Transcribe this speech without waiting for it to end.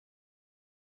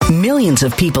Millions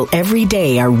of people every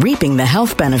day are reaping the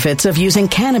health benefits of using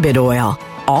cannabis oil,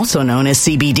 also known as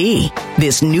CBD.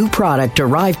 This new product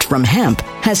derived from hemp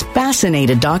has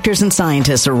fascinated doctors and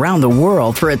scientists around the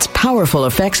world for its powerful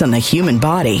effects on the human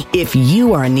body. If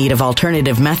you are in need of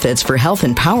alternative methods for health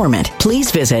empowerment, please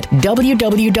visit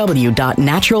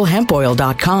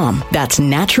www.naturalhempoil.com. That's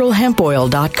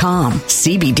naturalhempoil.com.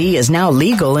 CBD is now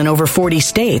legal in over 40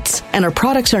 states, and our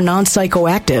products are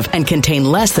non-psychoactive and contain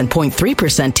less than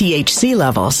 0.3% THC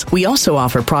levels. We also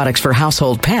offer products for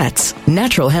household pets.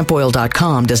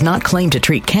 Naturalhempoil.com does not claim to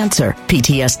treat cancer,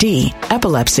 PTSD,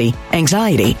 epilepsy,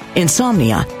 anxiety,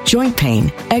 insomnia, joint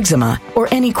pain, eczema, or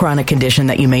any chronic condition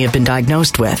that you may have been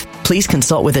diagnosed with. Please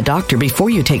consult with a doctor before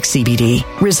you take CBD.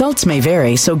 Results may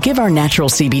vary, so give our natural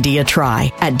CBD a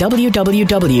try at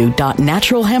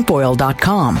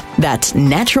www.naturalhempoil.com. That's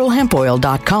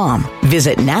naturalhempoil.com.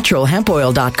 Visit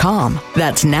naturalhempoil.com.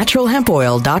 That's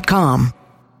naturalhempoil.com.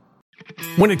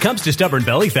 When it comes to stubborn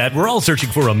belly fat, we're all searching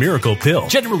for a miracle pill.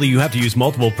 Generally, you have to use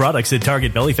multiple products that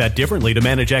target belly fat differently to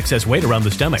manage excess weight around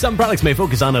the stomach. Some products may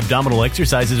focus on abdominal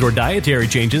exercises or dietary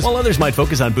changes, while others might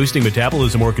focus on boosting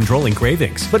metabolism or controlling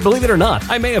cravings. But believe it or not,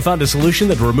 I may have found a solution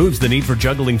that removes the need for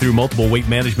juggling through multiple weight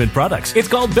management products. It's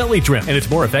called Belly Trim, and it's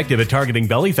more effective at targeting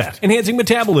belly fat, enhancing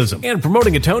metabolism, and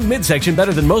promoting a toned midsection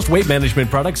better than most weight management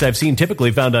products I've seen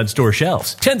typically found on store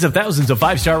shelves. Tens of thousands of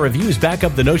 5-star reviews back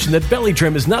up the notion that Belly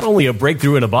Trim is not only a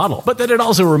breakthrough in a bottle, but that it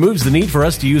also removes the need for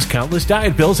us to use countless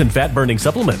diet pills and fat-burning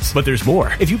supplements. But there's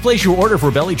more. If you place your order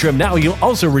for Belly Trim now, you'll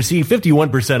also receive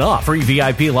 51% off, free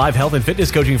VIP live health and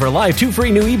fitness coaching for life, 2 free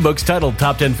new ebooks titled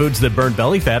Top 10 Foods That Burn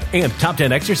Belly Fat and Top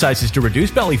 10 Exercises to Reduce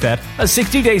Belly Fat, a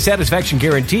 60-day satisfaction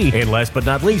guarantee, and last but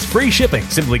not least, free shipping.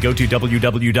 Simply go to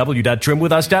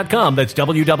www.trimwithus.com. That's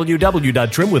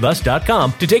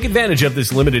www.trimwithus.com to take advantage of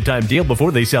this limited time deal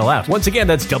before they sell out. Once again,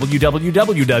 that's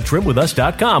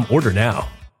www.trimwithus.com. Order now.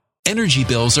 Energy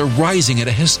bills are rising at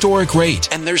a historic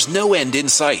rate, and there's no end in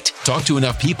sight. Talk to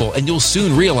enough people, and you'll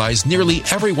soon realize nearly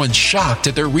everyone's shocked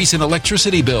at their recent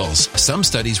electricity bills. Some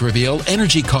studies reveal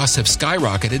energy costs have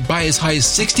skyrocketed by as high as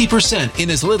 60%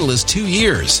 in as little as 2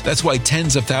 years. That's why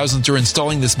tens of thousands are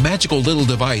installing this magical little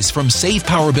device from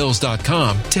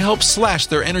SavePowerBills.com to help slash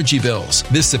their energy bills.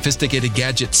 This sophisticated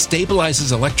gadget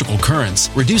stabilizes electrical currents,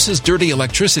 reduces dirty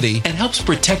electricity, and helps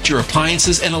protect your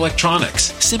appliances and electronics.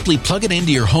 Simply plug it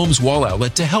into your home's wall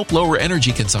outlet to help lower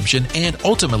energy consumption and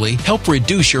ultimately help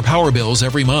reduce your power bills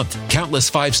every month.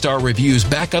 Countless 5-star reviews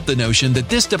back up the notion that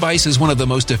this device is one of the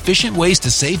most efficient ways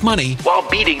to save money while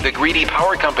beating the greedy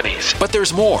power companies. But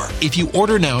there's more. If you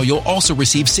order now, you'll also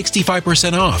receive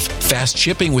 65% off, fast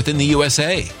shipping within the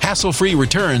USA, hassle-free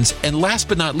returns, and last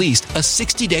but not least, a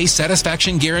 60-day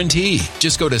satisfaction guarantee.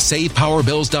 Just go to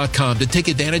SavePowerBills.com to take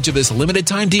advantage of this limited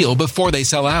time deal before they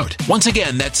sell out. Once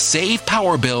again, that's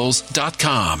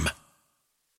SavePowerBills.com.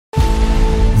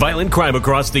 Violent crime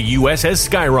across the U.S. has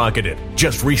skyrocketed.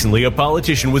 Just recently, a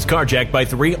politician was carjacked by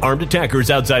 3 armed attackers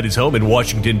outside his home in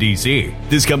Washington, D.C.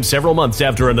 This comes several months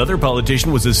after another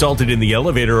politician was assaulted in the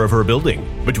elevator of her building.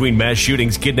 Between mass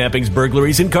shootings, kidnappings,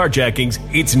 burglaries, and carjackings,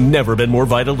 it's never been more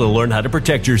vital to learn how to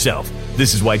protect yourself.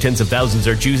 This is why tens of thousands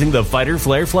are choosing the Fighter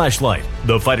Flare flashlight.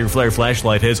 The Fighter Flare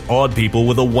flashlight has awed people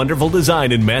with a wonderful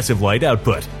design and massive light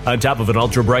output. On top of an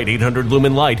ultra-bright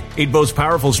 800-lumen light, it boasts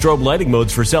powerful strobe lighting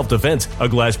modes for self-defense, a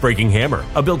glass-breaking hammer,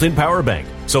 a built-in power bank,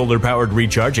 solar-powered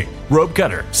recharging, rope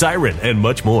cutter, siren, and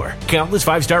much more. Countless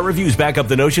 5-star reviews back up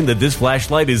the notion that this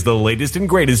flashlight is the latest and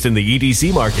greatest in the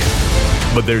EDC market.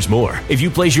 But there's more. If you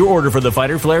place your order for the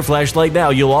Fighter Flare flashlight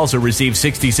now, you'll also receive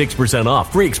 66%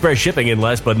 off, free express shipping, and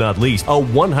last but not least, a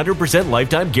 100%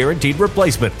 lifetime guaranteed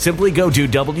replacement. Simply go to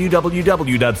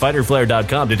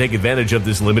www.fighterflare.com to take advantage of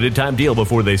this limited time deal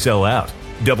before they sell out.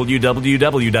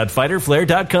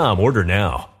 www.fighterflare.com. Order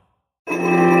now.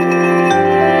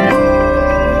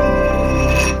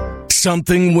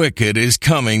 Something wicked is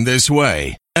coming this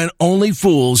way, and only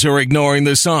fools are ignoring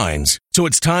the signs. So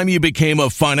it's time you became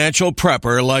a financial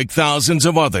prepper like thousands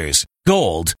of others.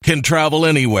 Gold can travel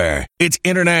anywhere. It's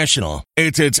international.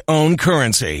 It's its own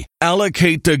currency.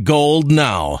 Allocate to gold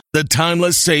now, the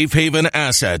timeless safe haven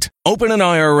asset. Open an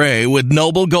IRA with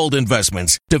Noble Gold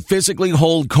Investments to physically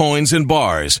hold coins and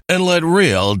bars and let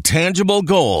real, tangible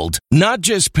gold, not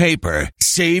just paper,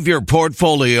 Save your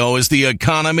portfolio as the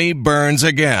economy burns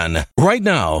again. Right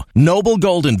now, Noble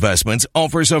Gold Investments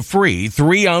offers a free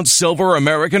 3-ounce silver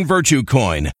American Virtue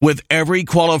coin with every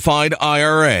qualified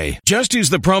IRA. Just use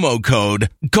the promo code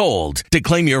GOLD to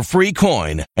claim your free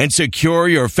coin and secure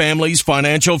your family's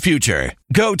financial future.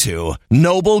 Go to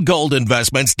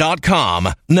noblegoldinvestments.com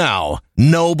now.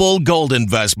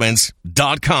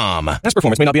 noblegoldinvestments.com. Past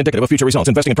performance may not be indicative of future results.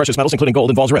 Investing in precious metals, including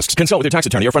gold, involves risks. Consult with your tax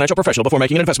attorney or financial professional before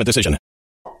making an investment decision.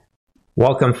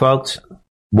 Welcome, folks.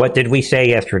 What did we say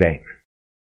yesterday?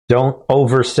 Don't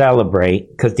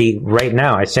over-celebrate, because right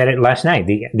now, I said it last night,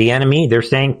 the enemy, they're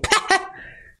saying,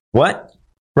 what?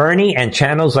 Bernie and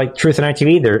channels like Truth and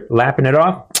ITV, they're lapping it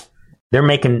off. They're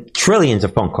making trillions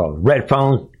of phone calls, red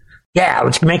phones. Yeah,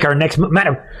 let's make our next move.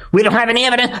 Madam, we don't have any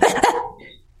evidence.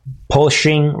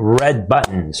 Pushing red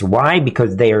buttons. Why?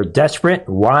 Because they are desperate.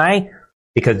 Why?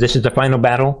 Because this is the final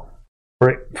battle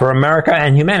for America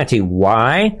and humanity.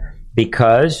 Why?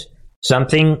 Because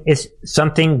something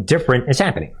different is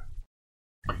happening.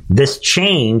 This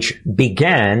change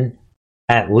began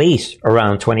at least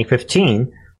around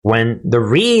 2015, when the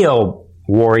real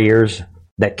warriors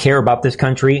that care about this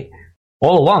country,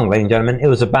 all along, ladies and gentlemen, it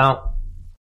was about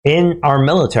in our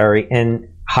military and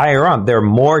higher up, there are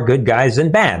more good guys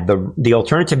than bad. The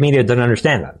alternative media doesn't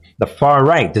understand that. The far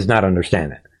right does not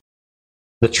understand it.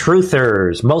 The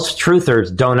truthers, most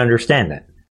truthers don't understand it.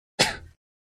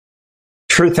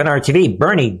 Truth and RTV,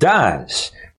 Bernie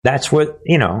does. That's what,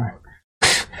 and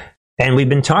we've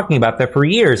been talking about that for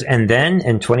years. And then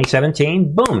in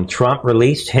 2017, boom, Trump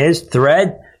released his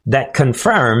thread that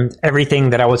confirmed everything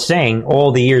that I was saying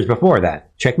all the years before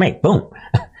that. Checkmate, boom.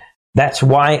 That's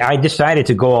why I decided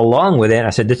to go along with it. I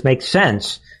said, this makes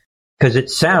sense because it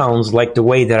sounds like the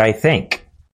way that I think.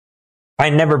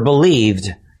 I never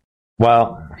believed,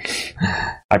 well,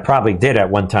 I probably did at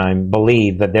one time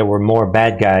believe that there were more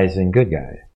bad guys than good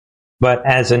guys. But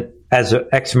as an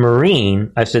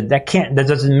ex-Marine, I said, that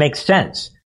doesn't make sense.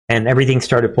 And everything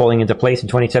started falling into place in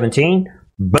 2017.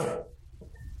 Boom.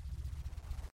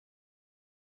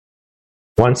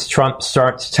 Once Trump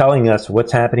starts telling us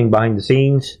what's happening behind the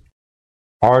scenes,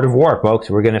 art of war, folks.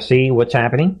 We're going to see what's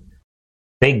happening.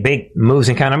 Big moves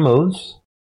and kind of moves.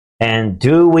 And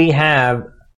do we have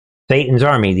Satan's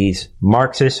army, these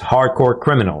Marxist hardcore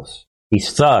criminals,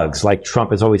 these thugs, like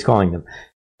Trump is always calling them?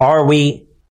 Are we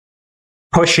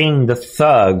pushing the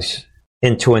thugs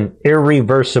into an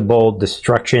irreversible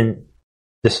destructive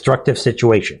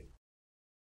situation?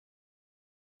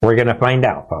 We're going to find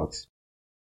out, folks.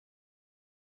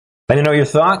 Let me know your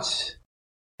thoughts.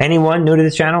 Anyone new to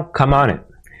this channel, come on it.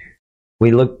 We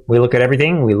look at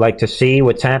everything. We like to see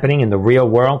what's happening in the real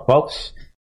world, folks.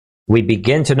 We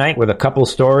begin tonight with a couple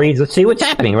stories. Let's see what's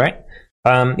happening, right?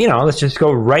 Let's just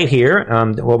go right here.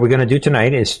 What we're going to do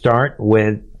tonight is start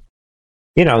with,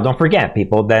 don't forget,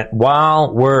 people, that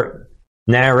while we're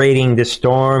narrating this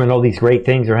storm and all these great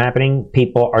things are happening,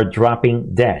 people are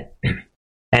dropping dead.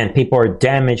 And people are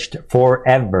damaged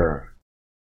forever.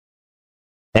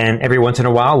 And every once in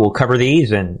a while, we'll cover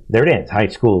these, and there it is. High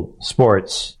school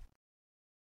sports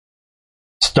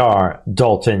star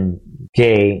Dalton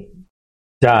Gay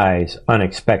dies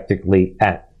unexpectedly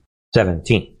at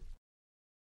 17.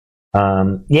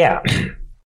 Yeah.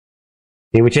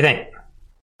 See what you think.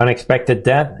 Unexpected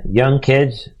death. Young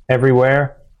kids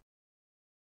everywhere.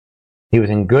 He was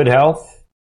in good health.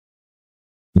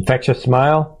 Infectious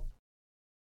smile.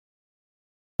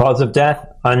 Cause of death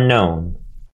unknown.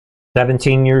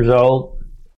 17 years old,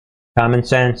 common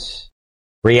sense,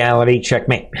 reality,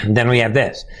 checkmate. And then we have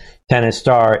this. Tennis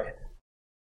star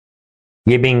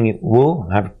Yibing Wu,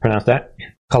 how to pronounce that,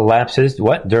 collapses,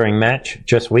 during match,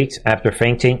 just weeks after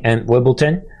fainting at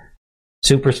Wimbledon.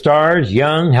 Superstars,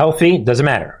 young, healthy, doesn't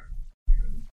matter.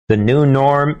 The new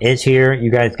norm is here.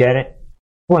 You guys get it?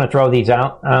 I want to throw these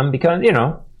out because,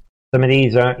 some of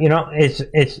these are,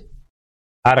 it's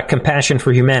out of compassion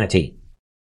for humanity.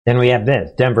 Then we have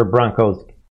this. Denver Broncos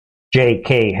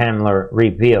J.K. Hamler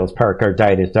reveals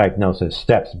pericarditis diagnosis,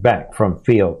 steps back from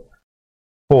field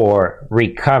for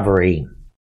recovery.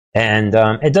 And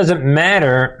it doesn't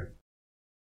matter.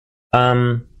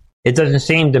 It doesn't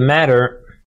seem to matter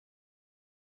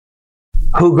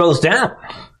who goes down.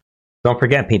 Don't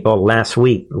forget, people, last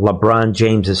week, LeBron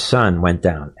James' son went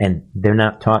down. And they're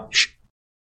not taught,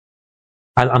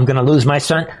 I'm going to lose my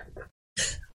son.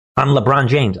 I'm LeBron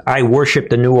James. I worship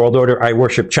the New World Order. I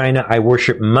worship China. I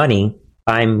worship money.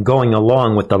 I'm going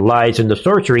along with the lies and the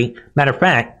sorcery. Matter of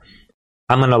fact,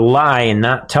 I'm going to lie and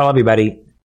not tell everybody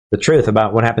the truth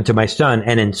about what happened to my son.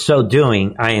 And in so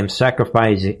doing, I am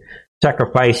sacrificing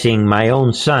my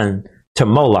own son to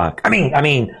Moloch. I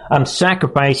mean, I'm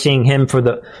sacrificing him for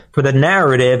the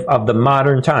narrative of the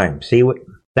modern time. See what's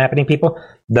happening, people?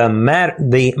 The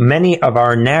many of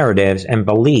our narratives and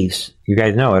beliefs, you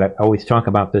guys know it, I always talk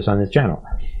about this on this channel,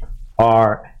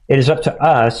 it is up to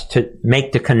us to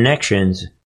make the connections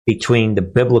between the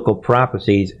biblical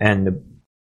prophecies and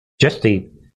just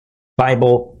the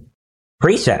Bible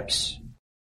precepts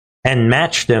and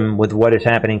match them with what is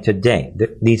happening today.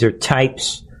 These are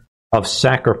types of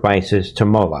sacrifices to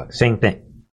Moloch. Same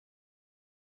thing.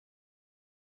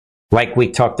 Like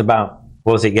we talked about,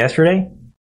 what was it, yesterday?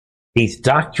 These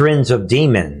doctrines of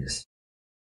demons.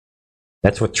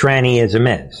 That's what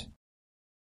trannyism is.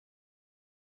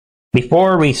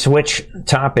 Before we switch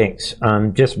topics,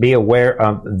 just be aware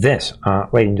of this,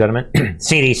 ladies and gentlemen.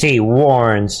 CDC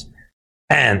warns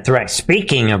anthrax.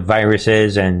 Speaking of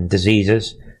viruses and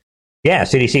diseases, yeah,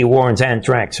 CDC warns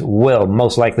anthrax will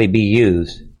most likely be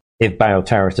used if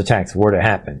bioterrorist attacks were to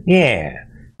happen. Yeah,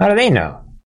 how do they know?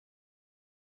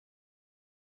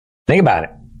 Think about it.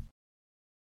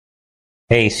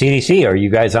 Hey, CDC, are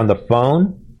you guys on the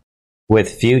phone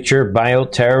with future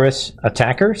bioterrorist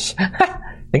attackers?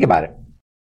 Think about it.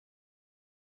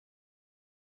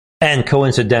 And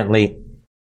coincidentally,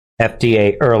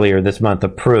 FDA earlier this month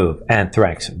approved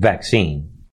anthrax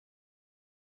vaccine.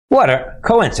 What a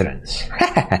coincidence.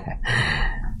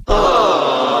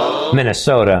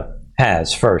 Minnesota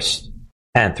has first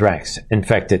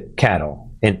anthrax-infected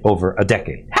cattle in over a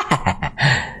decade.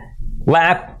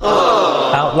 Laugh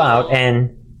out loud.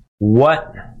 And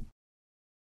what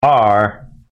are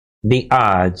the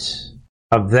odds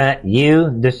of that? You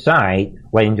decide,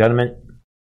 ladies and gentlemen.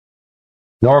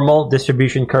 Normal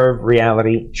distribution curve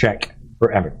reality check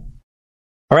forever.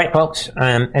 All right, folks,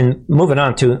 and moving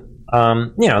on to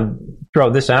throw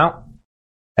this out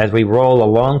as we roll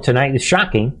along tonight. Is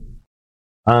shocking,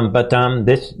 but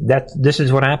this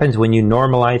is what happens when you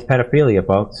normalize pedophilia,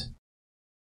 folks.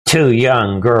 2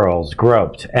 young girls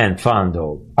groped and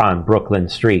fondled on Brooklyn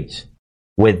streets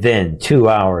within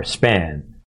 2-hour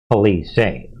span, police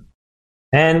say.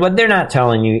 And what they're not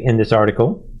telling you in this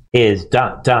article is ...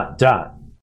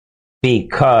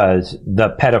 because the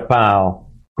pedophile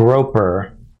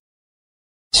groper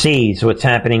sees what's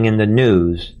happening in the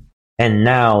news and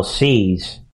now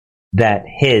sees that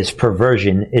his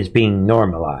perversion is being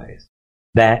normalized.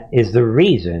 That is the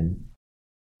reason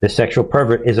the sexual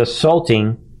pervert is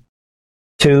assaulting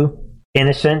 2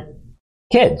 innocent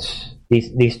kids.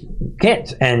 These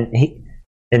kids, and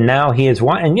now he is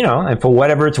one, and for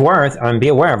whatever it's worth, be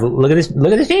aware of. Look at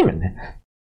this demon.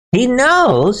 He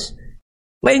knows,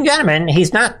 ladies and gentlemen,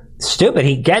 he's not stupid.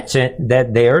 He gets it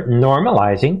that they're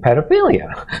normalizing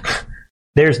pedophilia.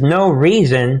 There's no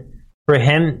reason for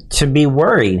him to be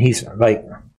worried. He's like,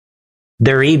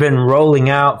 they're even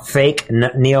rolling out fake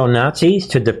neo-Nazis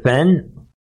to defend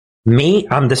me.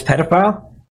 I'm this pedophile.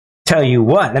 Tell you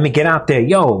what, let me get out there,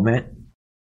 yo, man.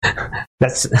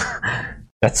 That's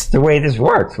the way this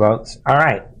works, folks. All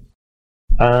right.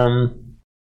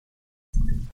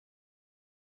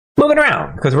 Moving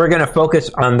around, because we're going to focus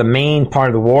on the main part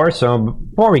of the war. So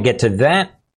before we get to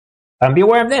that, be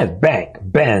aware of this. Bank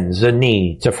bends the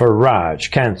knee to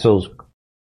Farage, cancels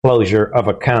closure of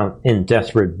account in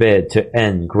desperate bid to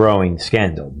end growing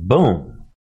scandal. Boom.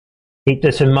 Keep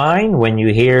this in mind when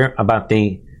you hear about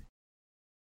the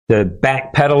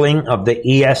backpedaling of the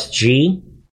ESG,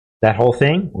 that whole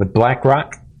thing with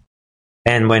BlackRock,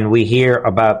 and when we hear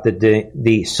about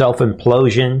the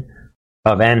self-implosion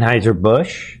of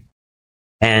Anheuser-Busch,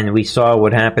 and we saw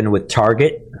what happened with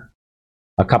Target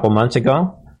a couple months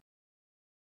ago.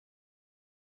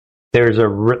 There's a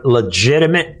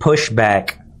legitimate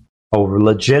pushback, a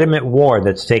legitimate war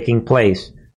that's taking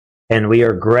place, and we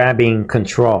are grabbing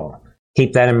control.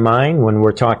 Keep that in mind when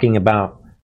we're talking about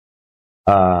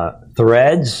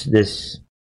Threads, this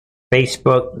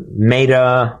Facebook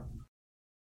Meta,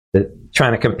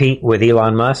 trying to compete with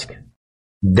Elon Musk.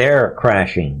 They're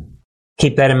crashing.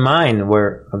 Keep that in mind,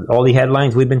 where all the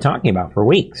headlines we've been talking about for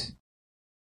weeks,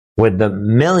 with the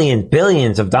millions,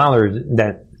 billions of dollars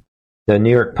that the New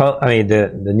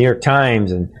York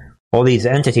Times and all these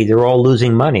entities, they're all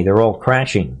losing money. They're all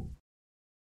crashing.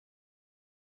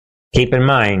 Keep in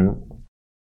mind,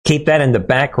 keep that in the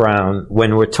background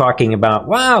when we're talking about,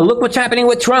 wow, look what's happening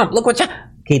with Trump. Look what's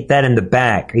keep that in the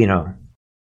back,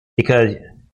 because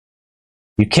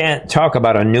you can't talk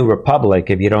about a new republic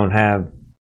if you don't have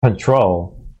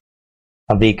control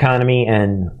of the economy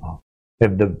and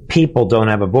if the people don't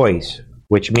have a voice,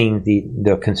 which means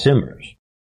the consumers.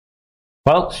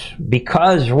 Folks,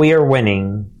 because we are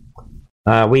winning,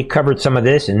 we covered some of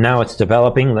this and now it's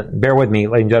developing. Bear with me,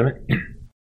 ladies and gentlemen.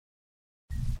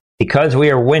 because we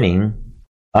are winning,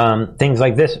 things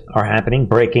like this are happening.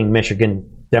 Breaking: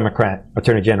 Michigan Democrat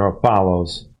Attorney General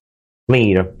follows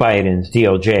lead of Biden's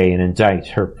DOJ and indicts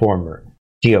her former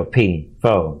GOP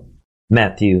foe,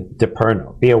 Matthew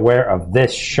DePerno. Be aware of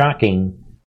this shocking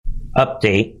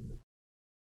update.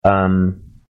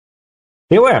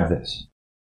 Be aware of this.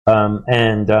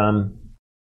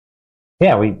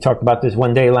 Yeah, we talked about this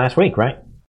one day last week, right?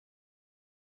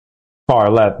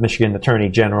 Far left Michigan Attorney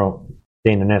General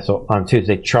Dana Nessel on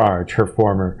Tuesday charged her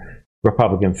former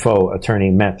Republican foe, attorney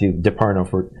Matthew DePerno,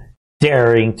 for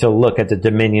daring to look at the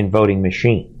Dominion voting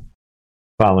machine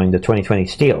following the 2020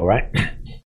 steal, right?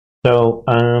 So,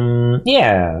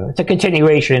 yeah, it's a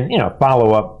continuation,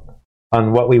 follow up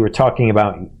on what we were talking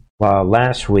about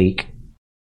last week.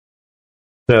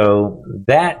 So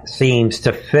that seems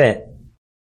to fit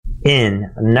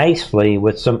in nicely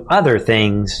with some other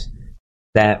things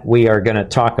that we are going to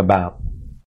talk about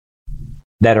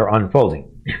that are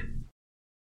unfolding.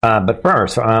 But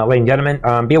first, ladies and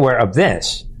gentlemen, be aware of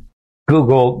this.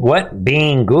 Google, what?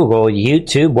 Being Google,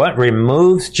 YouTube, what?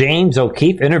 Removes James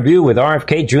O'Keefe interview with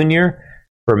RFK Jr.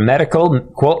 for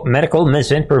quote, medical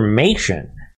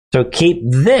misinformation. So keep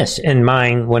this in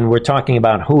mind when we're talking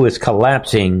about who is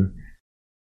collapsing.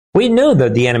 We knew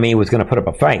that the enemy was going to put up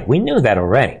a fight. We knew that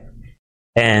already.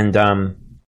 And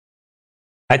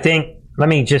I think, let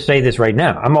me just say this right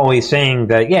now. I'm always saying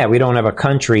that, yeah, we don't have a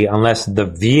country unless The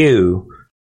View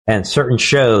and certain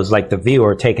shows like The View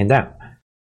are taken down.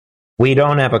 We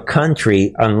don't have a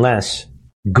country unless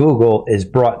Google is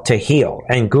brought to heel.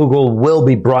 And Google will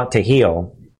be brought to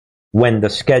heel when the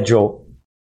schedule...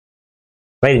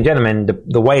 Ladies and gentlemen,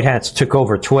 the White Hats took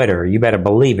over Twitter. You better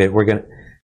believe it.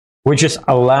 We're just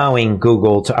allowing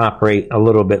Google to operate a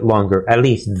little bit longer, at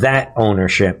least that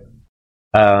ownership.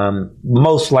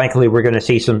 Most likely we're going to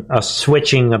see a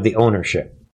switching of the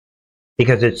ownership,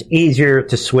 because it's easier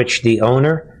to switch the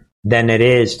owner than it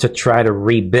is to try to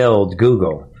rebuild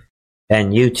Google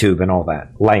and YouTube and all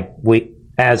that,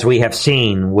 as we have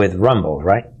seen with Rumble,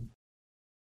 right?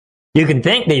 You can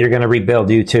think that you're going to rebuild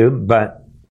YouTube, but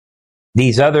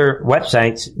these other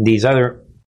websites, these other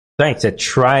sites that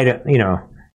try to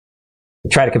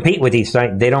compete with these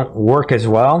sites, they don't work as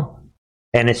well.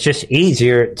 And it's just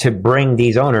easier to bring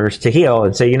these owners to heel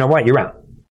and say, you know what, you're out.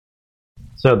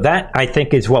 So that, I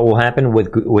think, is what will happen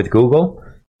with Google.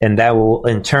 And that will,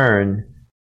 in turn,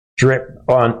 drip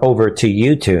on over to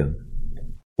YouTube.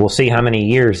 We'll see how many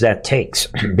years that takes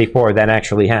before that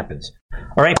actually happens.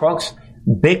 All right, folks,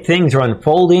 big things are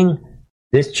unfolding.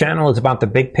 This channel is about the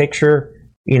big picture.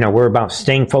 We're about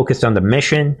staying focused on the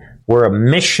mission. We're a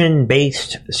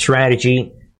mission-based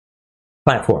strategy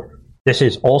platform. This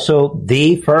is also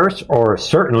the first, or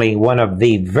certainly one of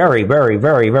the very, very,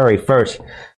 very, very first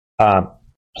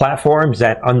platforms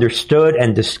that understood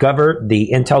and discovered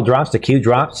the Intel drops, the Q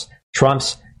drops,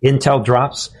 Trump's Intel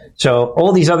drops. So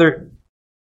all these other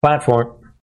platforms.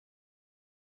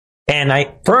 And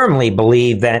I firmly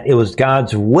believe that it was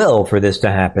God's will for this to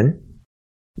happen.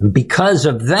 Because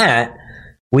of that,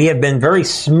 we have been very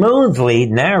smoothly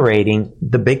narrating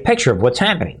the big picture of what's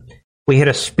happening. We hit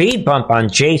a speed bump on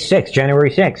J6,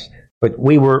 January 6th, but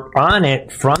we were on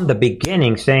it from the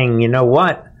beginning saying, you know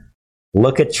what?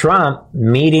 Look at Trump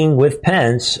meeting with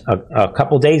Pence a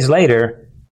couple days later.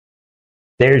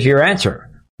 There's your answer.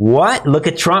 What? Look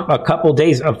at Trump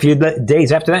a few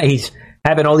days after that. He's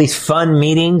having all these fun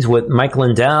meetings with Mike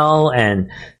Lindell,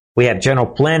 and we have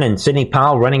General Flynn and Sidney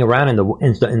Powell running around in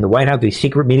the White House, these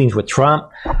secret meetings with Trump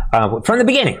from the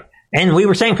beginning. And we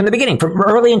were saying from the beginning, from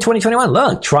early in 2021,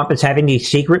 look, Trump is having these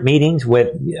secret meetings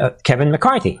with Kevin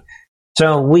McCarthy.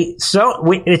 So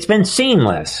it's been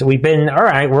seamless. We've been, all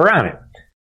right, we're on it.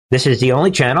 This is the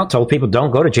only channel. Told people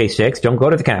don't go to J6, don't go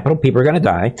to the Capitol. People are going to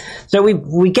die. So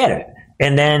we get it.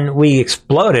 And then we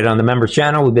exploded on the members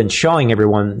channel. We've been showing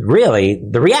everyone really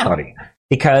the reality.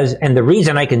 And the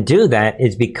reason I can do that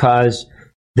is because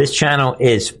this channel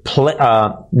is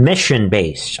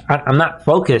mission-based. I'm not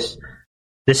focused.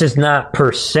 This is not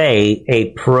per se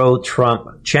a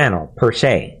pro-Trump channel, per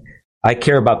se. I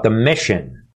care about the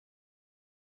mission.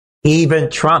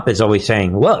 Even Trump is always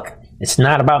saying, look, it's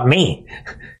not about me.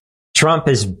 Trump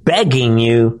is begging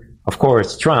you. Of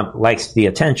course, Trump likes the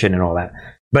attention and all that.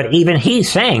 But even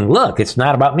he's saying, look, it's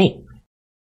not about me.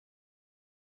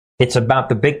 It's about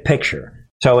the big picture.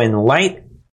 So in light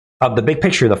of the big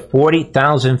picture, the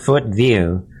 40,000-foot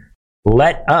view,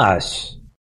 let us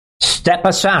step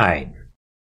aside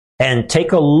and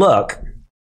take a look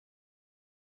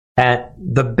at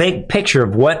the big picture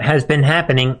of what has been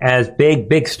happening as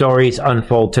big stories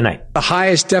unfold tonight. The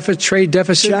highest trade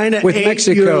deficit China with ate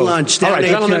Mexico. your lunch. Down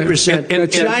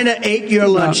 18%. China ate your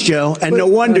lunch, Joe, and no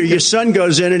wonder your son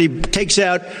goes in and he takes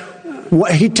out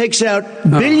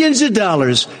billions of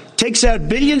dollars. Takes out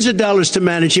billions of dollars to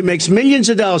manage. He makes millions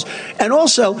of dollars. And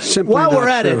also, while we're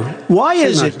at it, why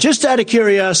is it, just out of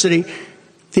curiosity,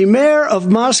 the mayor of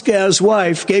Moscow's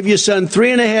wife gave your son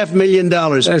 $3.5 million.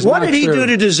 What did he do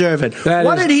to deserve it?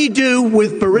 What did he do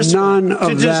with Burisma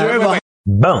to deserve it?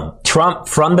 Boom. Trump,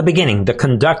 from the beginning, the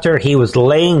conductor, he was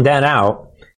laying that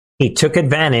out. He took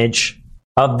advantage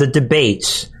of the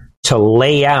debates to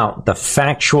lay out the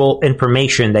factual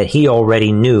information that he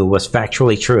already knew was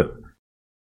factually true.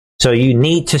 So you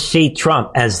need to see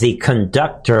Trump as the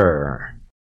conductor,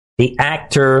 the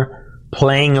actor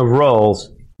playing a role.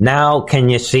 Now, can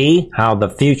you see how the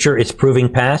future is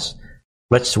proving past?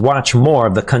 Let's watch more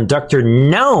of the conductor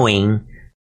knowing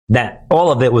that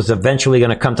all of it was eventually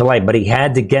going to come to light, but he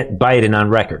had to get Biden on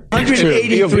record.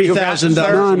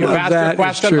 $183,000. You've asked a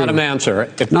question, let him answer.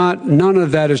 None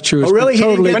of that is true. Oh, really?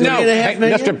 Totally,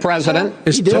 Mr. President,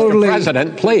 Mr.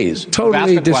 President, please.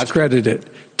 Totally discredited.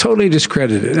 Totally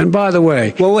discredited. And by the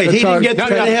way, well, wait, he didn't get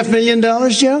 $3.5 million,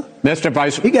 Joe? Mr.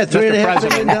 Vice, he got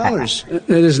 $3.5 million.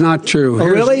 It is not true. Oh,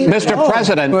 really? Mr.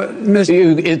 President,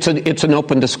 it's an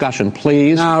open discussion,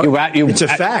 please. Now, it's a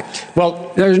fact.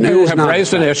 Well, you have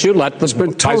raised an issue. Let the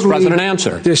Vice President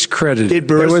answer. Discredited. Did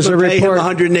Burisma pay him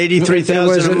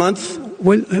 $183,000 a month?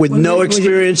 With no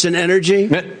experience in energy?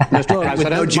 Mr.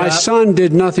 President, my son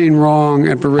did nothing wrong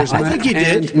at Burisma. I think he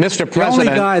did. Mr.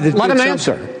 President, let him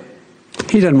answer.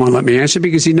 He doesn't want to let me answer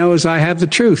because he knows I have the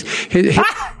truth.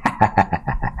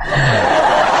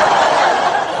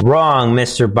 Wrong,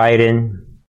 Mr. Biden.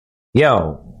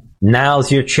 Yo, now's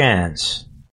your chance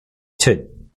to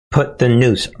put the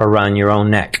noose around your own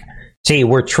neck. See,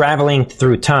 we're traveling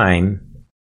through time.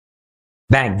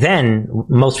 Back then,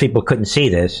 most people couldn't see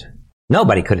this.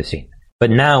 Nobody could have seen it.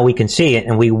 But now we can see it,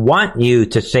 and we want you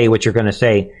to say what you're going to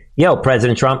say. Yo,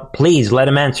 President Trump, please let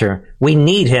him answer. We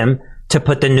need him to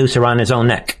put the noose around his own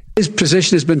neck. His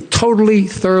position has been totally,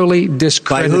 thoroughly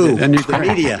discredited. By who? The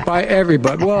media. By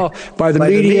everybody. Well, by the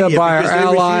media, by our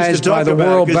allies, by the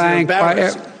World Bank.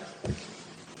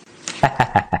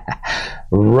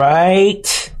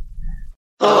 Right.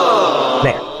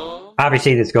 There.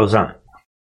 Obviously, this goes on.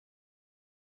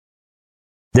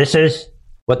 This is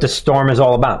what the storm is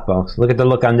all about, folks. Look at the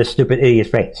look on this stupid idiot's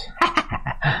face.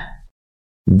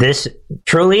 This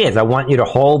truly is. I want you to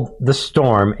hold the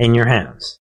storm in your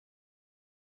hands.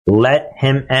 Let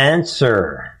him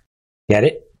answer. Get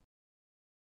it?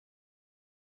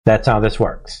 That's how this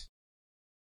works.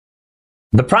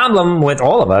 The problem with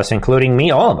all of us, including me,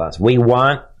 all of us, we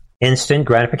want instant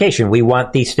gratification. We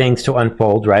want these things to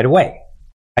unfold right away.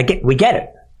 We get it.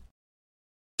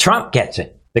 Trump gets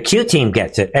it. The Q team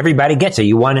gets it. Everybody gets it.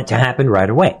 You want it to happen right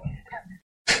away.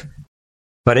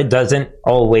 But it doesn't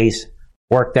always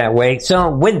work that way. So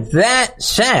with that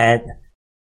said,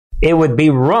 it would be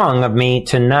wrong of me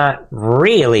to not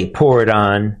really pour it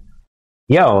on.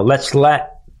 Yo, let's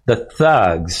let the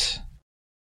thugs.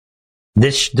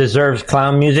 This deserves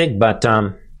clown music, but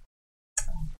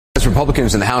As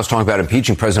Republicans in the House talk about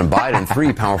impeaching President Biden,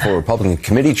 three powerful Republican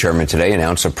committee chairmen today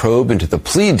announced a probe into the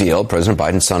plea deal President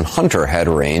Biden's son Hunter had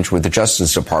arranged with the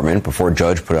Justice Department before a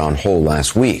judge put it on hold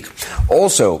last week.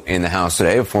 Also in the House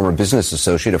today, a former business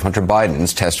associate of Hunter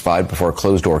Biden's testified before a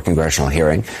closed-door congressional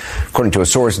hearing. According to a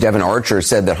source, Devin Archer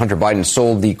said that Hunter Biden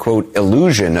sold the, quote,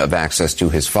 illusion of access to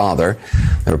his father.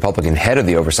 The Republican head of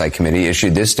the Oversight Committee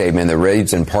issued this statement that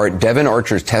reads in part, Devin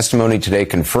Archer's testimony today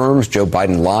confirms Joe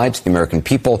Biden lied to the American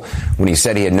people when he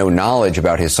said he had no knowledge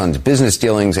about his son's business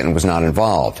dealings and was not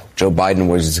involved. Joe Biden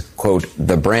was, quote,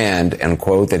 the brand, end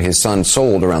quote, that his son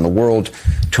sold around the world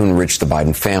to enrich the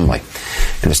Biden family.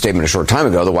 In a statement a short time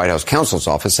ago, the White House counsel's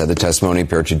office said the testimony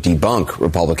appeared to debunk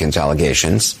Republicans'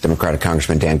 allegations. Democratic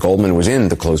Congressman Dan Goldman was in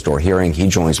the closed-door hearing. He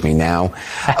joins me now.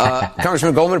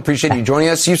 Congressman Goldman, appreciate you joining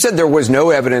us. You said there was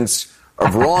no evidence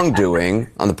of wrongdoing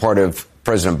on the part of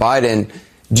President Biden.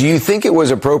 Do you think it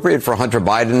was appropriate for Hunter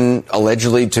Biden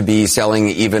allegedly to be selling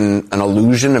even an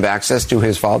illusion of access to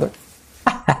his father?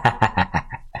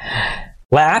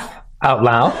 Laugh out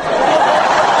loud.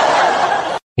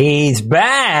 He's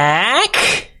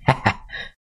back.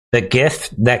 The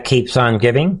gift that keeps on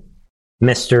giving.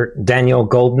 Mr. Daniel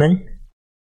Goldman,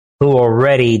 who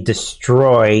already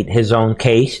destroyed his own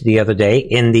case the other day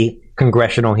in the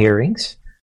congressional hearings.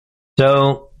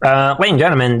 So, ladies and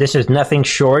gentlemen, this is nothing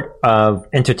short of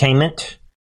entertainment.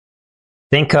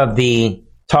 Think of the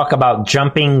talk about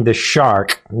jumping the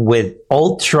shark with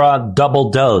ultra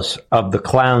double dose of the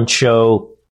clown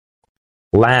show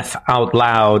laugh out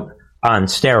loud on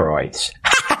steroids.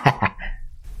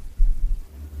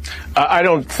 I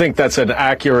don't think that's an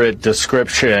accurate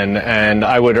description, and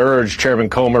I would urge Chairman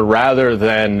Comer, rather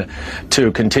than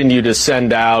to continue to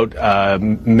send out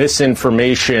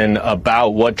misinformation about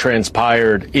what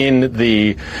transpired in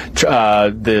the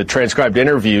transcribed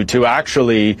interview, to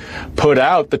actually put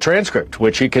out the transcript,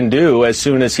 which he can do as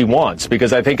soon as he wants.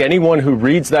 Because I think anyone who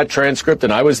reads that transcript,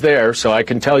 and I was there, so I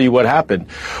can tell you what happened,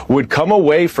 would come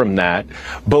away from that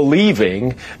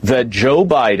believing that Joe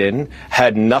Biden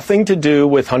had nothing to do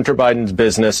with Hunter Biden's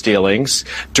business dealings,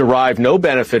 derived no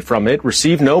benefit from it,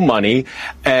 received no money,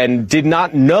 and did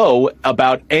not know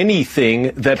about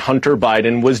anything that Hunter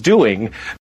Biden was doing.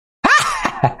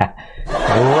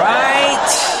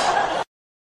 Right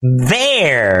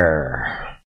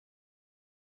there.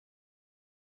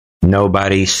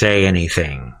 Nobody say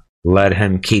anything. Let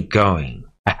him keep going.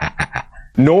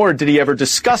 Nor did he ever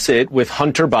discuss it with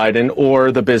Hunter Biden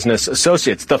or the business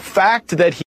associates. The fact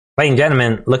that he... Ladies and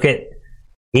gentlemen, look at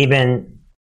even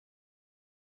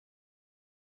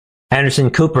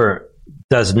Anderson Cooper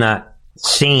does not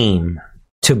seem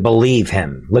to believe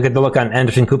him. Look at the look on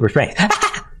Anderson Cooper's face.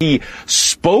 He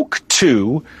spoke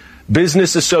to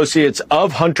business associates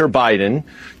of Hunter Biden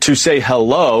to say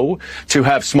hello, to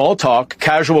have small talk,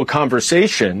 casual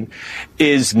conversation,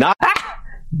 is not...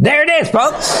 There it is,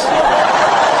 folks.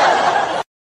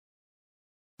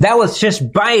 That was just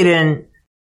Biden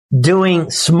doing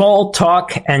small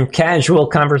talk and casual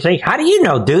conversation. How do you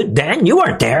know, dude? Dan, you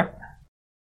weren't there.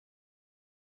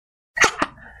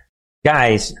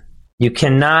 Guys, you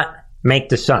cannot make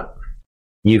this up.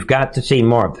 You've got to see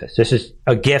more of this. This is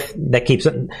a gift that keeps...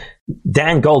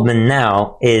 Dan Goldman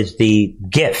now is the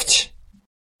gift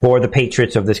for the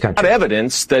patriots of this country. Not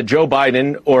evidence that Joe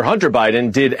Biden or Hunter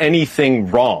Biden did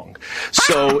anything wrong.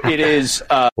 So it is...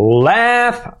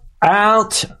 Laugh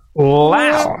out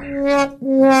loud. We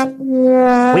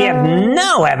have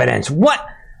no evidence. What?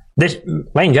 This, ladies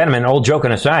and gentlemen, old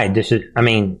joking aside, this is, I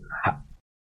mean,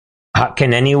 how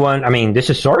can anyone, I mean, this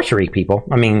is sorcery, people.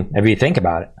 I mean, if you think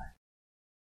about it.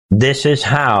 This is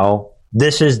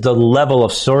the level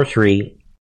of sorcery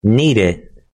needed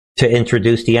to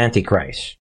introduce the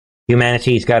Antichrist.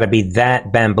 Humanity's got to be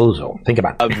that bamboozled. Think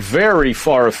about it. Very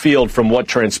far afield from what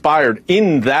transpired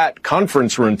in that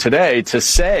conference room today to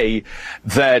say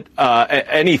that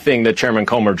anything that Chairman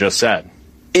Comer just said.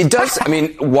 It does. I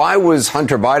mean, why was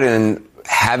Hunter Biden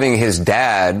having his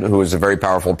dad, who is a very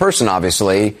powerful person,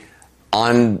 obviously,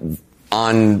 on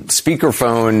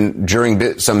speakerphone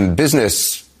during some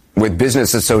business with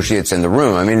business associates in the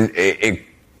room? I mean,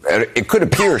 it could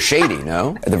appear shady,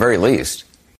 no? At the very least.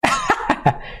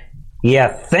 You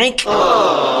think?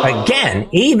 Again,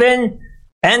 even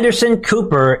Anderson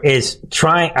Cooper is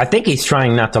trying, I think he's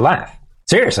trying not to laugh.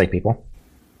 Seriously, people.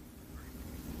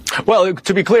 Well,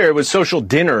 to be clear, it was social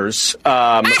dinners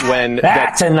when...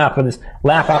 That's enough of this.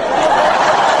 Laugh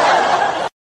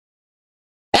out.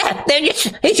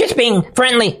 He's just being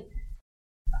friendly.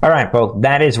 All right, folks,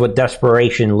 that is what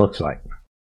desperation looks like.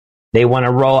 They want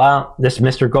to roll out this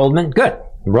Mr. Goldman? Good.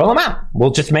 Roll him out. We'll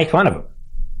just make fun of him.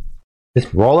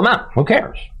 Just roll him out. Who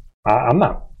cares? I'm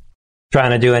not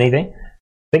trying to do anything.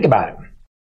 Think about it.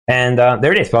 And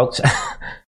there it is, folks.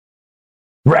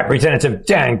 Representative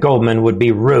Dan Goldman would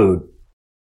be rude.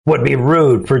 Would be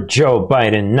rude for Joe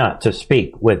Biden not to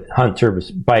speak with Hunter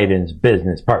Biden's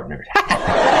business partners.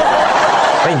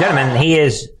 Ladies and gentlemen, he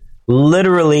is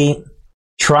literally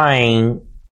trying,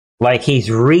 like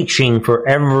he's reaching for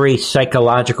every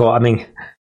psychological... I mean,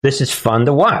 this is fun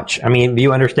to watch. I mean,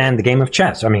 you understand the game of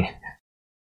chess. I mean...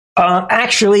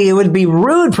 actually, it would be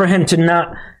rude for him to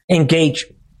not engage.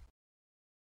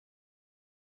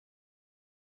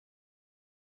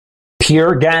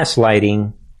 Pure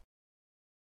gaslighting.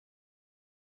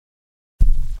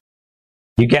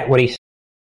 You get what he's...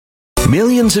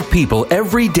 Millions of people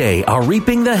every day are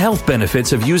reaping the health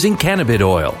benefits of using cannabis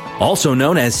oil, also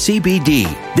known as CBD.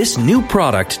 This new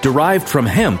product derived from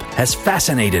hemp has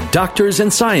fascinated doctors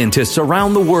and scientists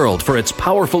around the world for its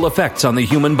powerful effects on the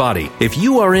human body. If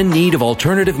you are in need of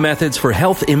alternative methods for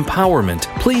health empowerment,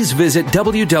 please visit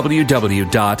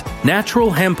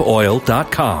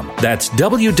www.naturalhempoil.com. That's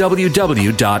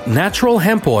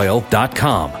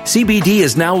www.naturalhempoil.com. CBD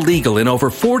is now legal in over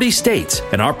 40 states,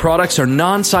 and our products are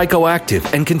non-psychoactive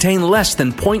active and contain less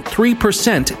than 0.3%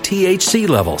 THC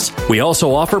levels. We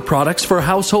also offer products for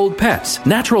household pets.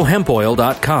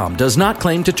 NaturalHempOil.com does not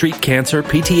claim to treat cancer,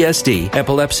 PTSD,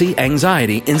 epilepsy,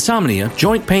 anxiety, insomnia,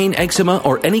 joint pain, eczema,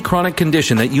 or any chronic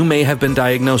condition that you may have been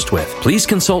diagnosed with. Please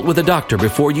consult with a doctor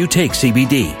before you take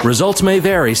CBD. Results may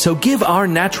vary, so give our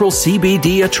natural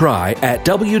CBD a try at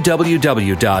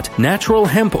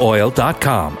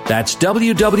www.naturalhempoil.com. That's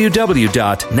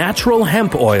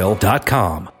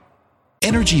www.naturalhempoil.com.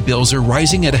 Energy bills are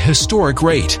rising at a historic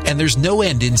rate, and there's no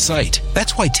end in sight.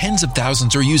 That's why tens of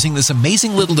thousands are using this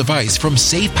amazing little device from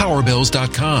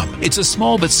SavePowerBills.com. It's a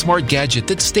small but smart gadget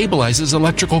that stabilizes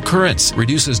electrical currents,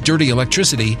 reduces dirty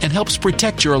electricity, and helps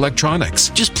protect your electronics.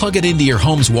 Just plug it into your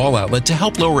home's wall outlet to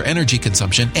help lower energy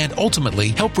consumption and ultimately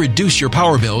help reduce your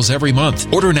power bills every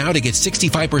month. Order now to get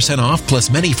 65% off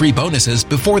plus many free bonuses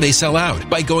before they sell out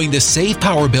by going to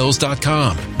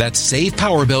SavePowerBills.com. That's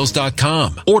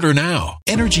SavePowerBills.com. Order now.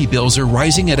 Energy bills are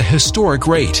rising at a historic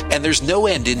rate, and there's no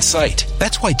end in sight.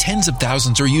 That's why tens of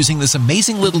thousands are using this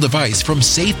amazing little device from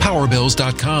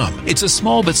SavePowerBills.com. It's a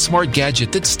small but smart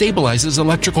gadget that stabilizes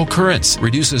electrical currents,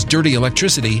 reduces dirty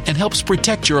electricity, and helps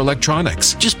protect your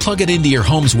electronics. Just plug it into your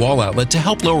home's wall outlet to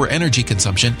help lower energy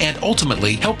consumption and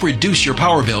ultimately help reduce your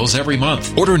power bills every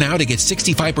month. Order now to get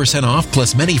 65% off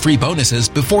plus many free bonuses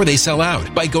before they sell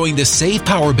out by going to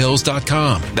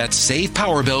SavePowerBills.com. That's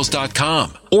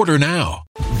SavePowerBills.com. Order now.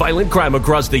 Violent crime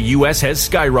across the U.S. has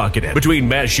skyrocketed. Between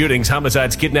mass shootings,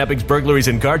 homicides, kidnappings, burglaries,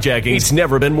 and carjackings, it's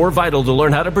never been more vital to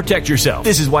learn how to protect yourself.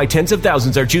 This is why tens of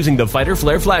thousands are choosing the Fighter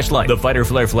Flare flashlight. The Fighter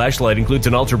Flare flashlight includes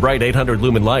an ultra-bright 800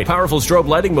 lumen light, powerful strobe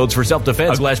lighting modes for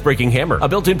self-defense, a glass-breaking hammer, a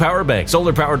built-in power bank,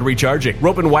 solar-powered recharging,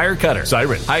 rope and wire cutter,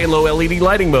 siren, high and low LED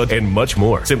lighting mode, and much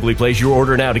more. Simply place your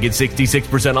order now to get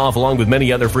 66% off along with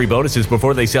many other free bonuses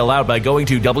before they sell out by going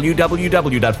to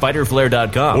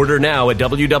www.fighterflare.com. Order now at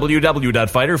www.fighterflare.com.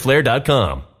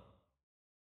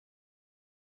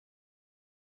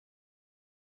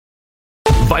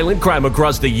 Violent crime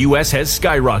across the U.S. has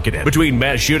skyrocketed. Between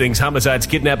mass shootings, homicides,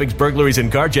 kidnappings, burglaries,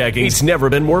 and carjackings, it's never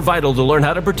been more vital to learn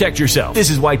how to protect yourself. This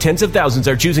is why tens of thousands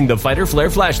are choosing the Fighter Flare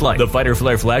flashlight. The Fighter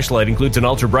Flare flashlight includes an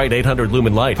ultra-bright 800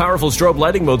 lumen light, powerful strobe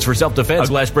lighting modes for self-defense,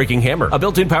 a glass-breaking hammer, a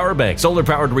built-in power bank,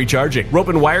 solar-powered recharging, rope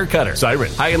and wire cutter,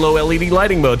 siren, high and low LED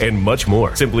lighting mode, and much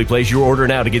more. Simply place your order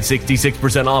now to get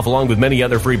 66% off along with many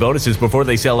other free bonuses before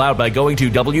they sell out by going to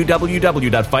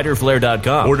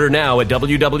www.fighterflare.com. Order now at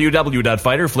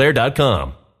www.fighterflare.com.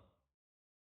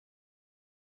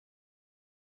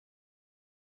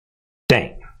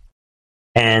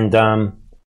 And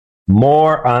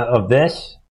more of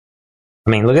this. I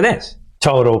mean, look at this.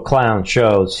 Total clown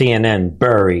show. CNN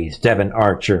buries Devin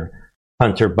Archer,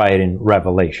 Hunter Biden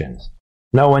revelations.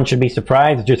 No one should be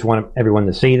surprised. I just want everyone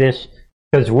to see this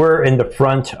because we're in the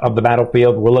front of the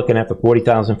battlefield. We're looking at the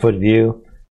 40,000-foot view.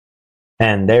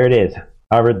 And there it is.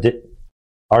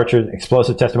 Archer's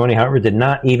explosive testimony, however, did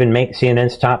not even make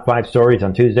CNN's top 5 stories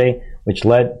on Tuesday, which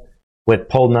led with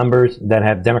poll numbers that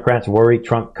have Democrats worried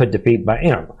Trump could defeat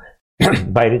Biden.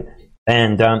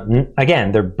 And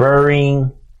again, they're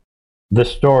burying the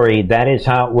story. That is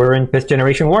how we're in 5th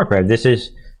generation warfare. This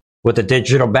is what the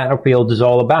digital battlefield is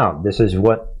all about. This is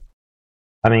what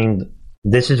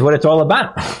it's all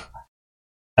about.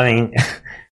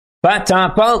 But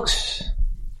folks,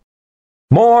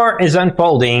 more is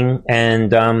unfolding,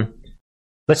 and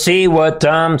let's see what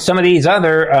some of these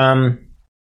others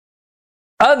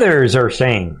are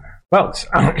saying. Folks,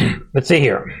 let's see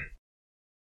here.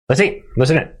 Listen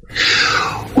to it.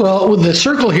 Well, the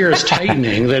circle here is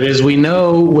tightening. That is, we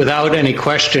know without any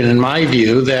question, in my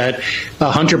view, that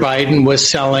Hunter Biden was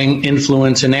selling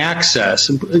influence and access.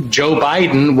 Joe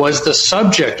Biden was the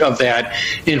subject of that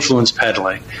influence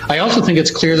peddling. I also think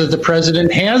it's clear that the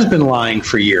president has been lying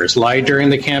for years, lied during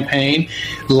the campaign,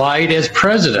 lied as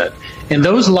president. And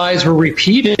those lies were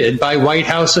repeated by White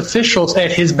House officials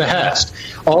at his behest.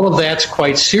 All of that's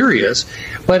quite serious.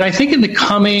 But I think in the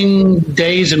coming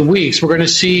days and weeks, we're going to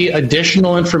see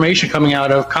additional information coming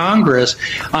out of Congress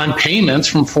on payments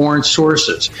from foreign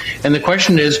sources. And the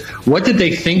question is, what did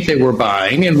they think they were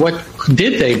buying, and what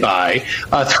did they buy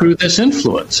through this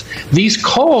influence? These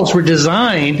calls were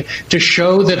designed to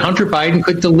show that Hunter Biden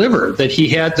could deliver, that he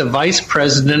had the vice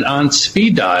president on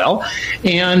speed dial,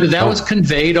 and that was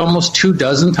conveyed almost 24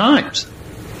 times.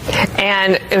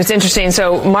 And it was interesting.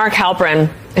 So Mark Halperin,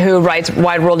 who writes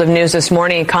Wide World of News this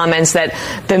morning, comments that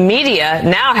the media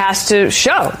now has to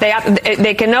show.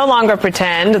 They can no longer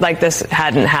pretend like this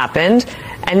hadn't happened.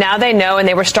 And now they know, and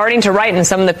they were starting to write in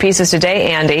some of the pieces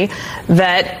today, Andy,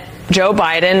 that Joe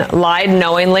Biden lied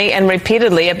knowingly and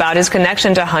repeatedly about his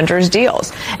connection to Hunter's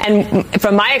deals. And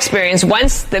from my experience,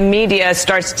 once the media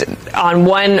starts on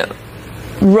one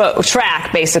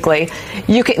track, basically,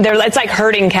 it's like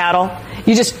herding cattle.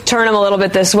 You just turn them a little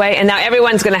bit this way, and now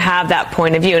everyone's going to have that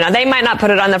point of view. Now, they might not put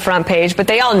it on the front page, but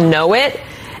they all know it,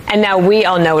 and now we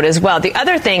all know it as well. The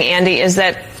other thing, Andy, is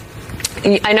that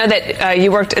I know that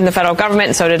you worked in the federal government,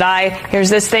 and so did I.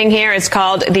 Here's this thing here. It's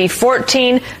called the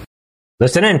 14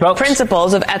 Listen in, folks.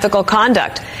 Principles of Ethical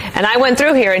Conduct. And I went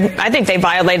through here, and I think they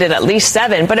violated at least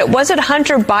 7, but it wasn't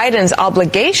Hunter Biden's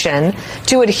obligation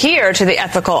to adhere to the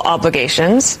ethical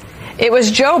obligations. It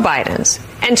was Joe Biden's.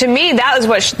 And to me, that was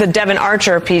what the Devin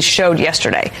Archer piece showed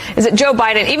yesterday, is that Joe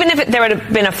Biden, even if there would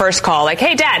have been a first call, like,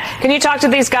 hey, Dad, can you talk to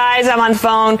these guys? I'm on the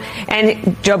phone.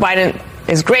 And Joe Biden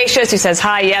is gracious. He says,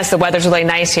 hi, yes, the weather's really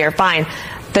nice here. Fine.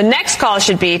 The next call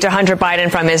should be to Hunter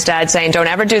Biden from his dad saying, don't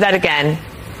ever do that again,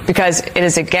 because it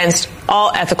is against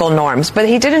all ethical norms. But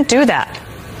he didn't do that.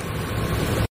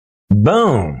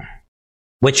 Boom.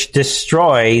 Which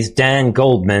destroys Dan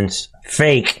Goldman's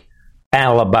fake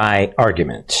alibi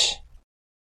argument.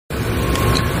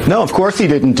 No, of course he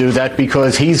didn't do that,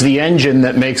 because he's the engine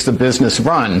that makes the business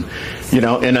run. You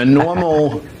know, in a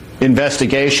normal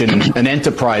investigation, an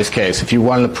enterprise case, if you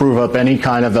wanted to prove up any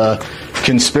kind of a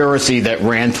conspiracy that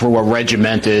ran through a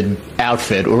regimented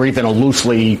outfit or even a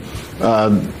loosely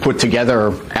put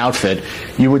together outfit,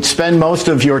 you would spend most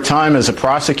of your time as a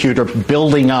prosecutor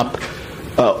building up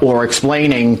or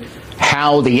explaining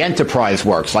how the enterprise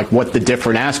works, like what the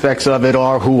different aspects of it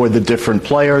are, who are the different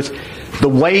players. The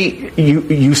way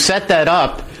you set that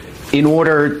up in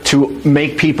order to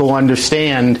make people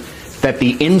understand that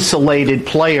the insulated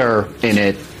player in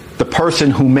it, the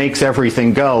person who makes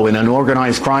everything go in an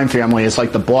organized crime family, is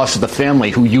like the boss of the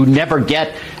family, who you never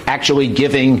get actually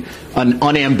giving an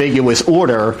unambiguous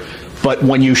order. But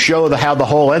when you show how the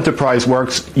whole enterprise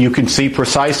works, you can see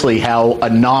precisely how a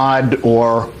nod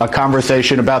or a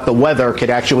conversation about the weather could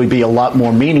actually be a lot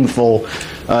more meaningful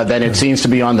than it seems to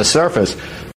be on the surface.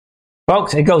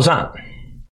 Folks, it goes on.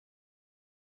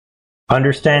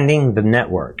 Understanding the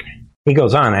network. He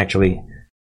goes on, actually,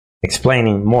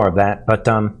 explaining more of that. But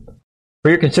for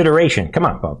your consideration, come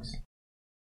on, folks.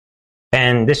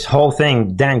 And this whole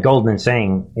thing Dan Goldman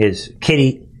saying is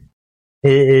jokey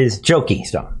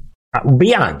stuff.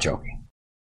 Beyond joking.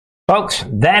 Folks,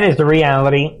 that is the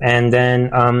reality. And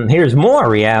then here's more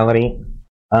reality.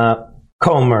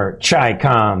 Comer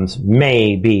Chi-Coms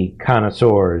may be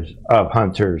connoisseurs of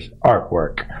Hunter's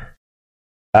artwork.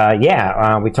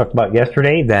 We talked about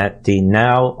yesterday that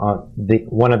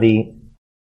one of the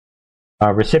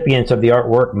recipients of the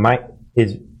artwork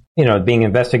is being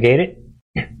investigated,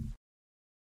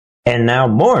 and now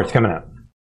more is coming out.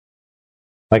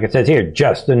 Like it says here,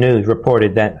 Just the News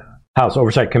reported that House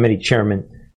Oversight Committee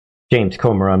Chairman James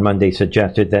Comer on Monday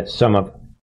suggested that some of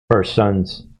first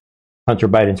son's Hunter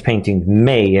Biden's paintings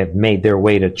may have made their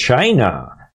way to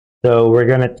China. So we're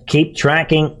going to keep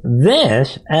tracking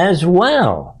this as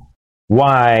well.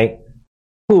 Why?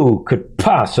 Who could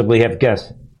possibly have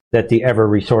guessed that the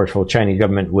ever-resourceful Chinese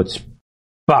government would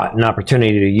spot an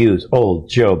opportunity to use old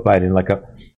Joe Biden like a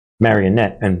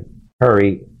marionette and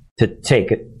hurry to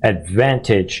take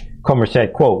advantage? Comer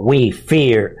said, quote, "We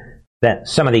fear that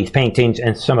some of these paintings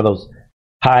and some of those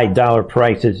high-dollar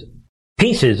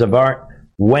pieces of art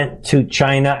went to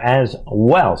China as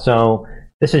well." So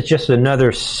this is just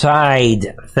another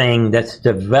side thing that's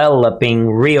developing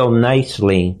real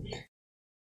nicely.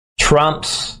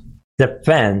 Trump's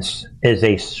defense is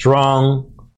a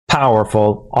strong,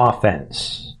 powerful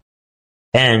offense.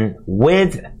 And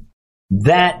with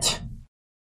that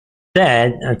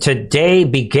said, today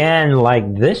began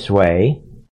like this way.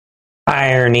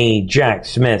 Irony: Jack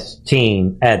Smith's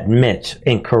team admits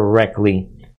incorrectly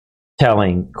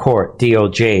telling court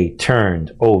DOJ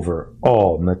turned over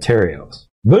all materials.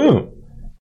 Boom!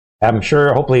 I'm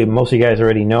sure, hopefully, most of you guys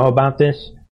already know about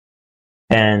this.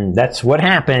 And that's what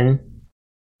happened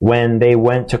when they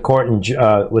went to court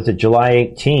was it July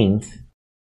 18th?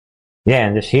 Yeah,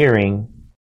 in this hearing.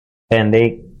 And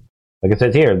they, like it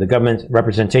says here, the government's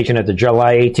representation at the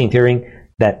July 18th hearing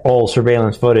that all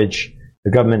surveillance footage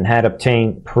the government had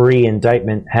obtained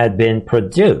pre-indictment had been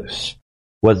produced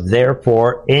was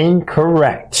therefore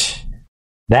incorrect.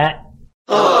 That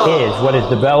is what is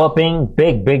developing.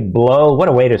 Big, big blow. What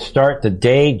a way to start the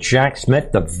day. Jack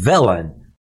Smith, the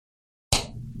villain.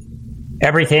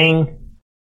 Everything.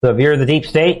 So if you're the deep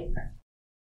state,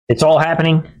 it's all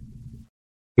happening.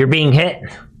 You're being hit.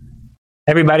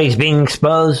 Everybody's being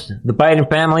exposed. The Biden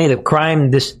family, the crime,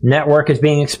 this network is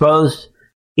being exposed.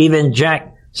 Even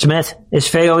Jack Smith is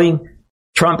failing.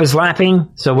 Trump is laughing,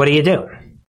 so what do you do?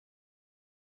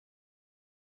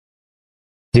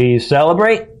 Do you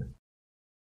celebrate?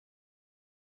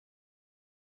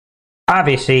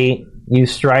 Obviously, you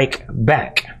strike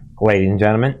back, ladies and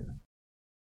gentlemen.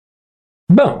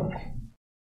 Boom.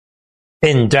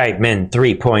 Indictment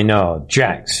 3.0.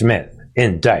 Jack Smith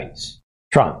indicts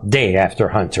Trump day after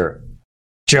Hunter.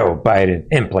 Joe Biden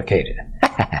implicated.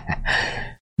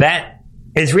 That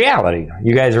is reality.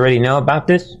 You guys already know about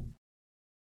this?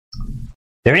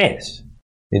 There it is.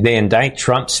 They indict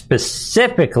Trump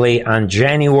specifically on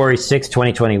January 6,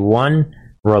 2021,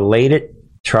 related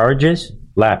charges.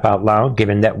 Laugh out loud,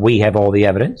 given that we have all the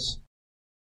evidence.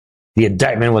 The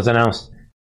indictment was announced.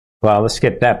 Well, let's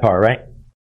skip that part, right?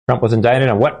 Trump was indicted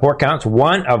on what? 4 counts?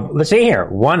 Let's see here.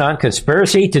 1 on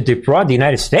conspiracy to defraud the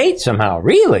United States somehow.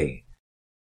 Really?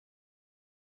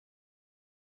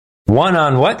 1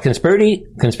 on what?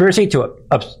 Conspiracy to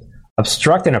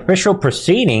obstruct an official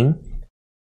proceeding.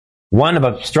 1 of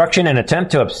obstruction and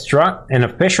attempt to obstruct an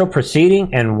official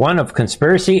proceeding, and 1 of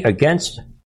conspiracy against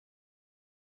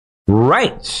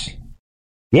rights.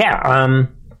 Yeah,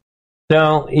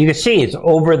 so you can see it's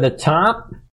over the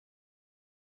top.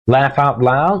 Laugh out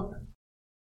loud.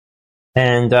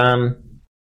 And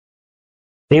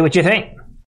see what you think.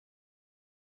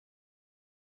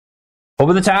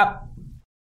 Over the top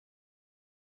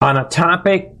on a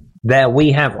topic that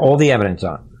we have all the evidence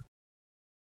on.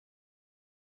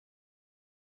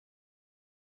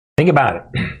 Think about it.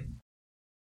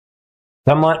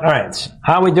 Somewhat. All right.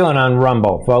 How are we doing on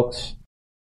Rumble, folks?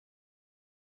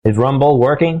 Is Rumble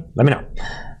working? Let me know.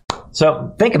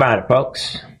 So think about it,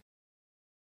 folks.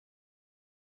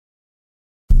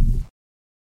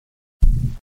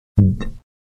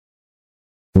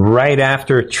 Right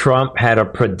after Trump had a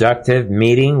productive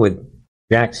meeting with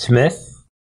Jack Smith.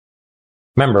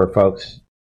 Remember, folks,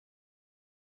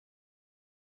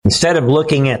 instead of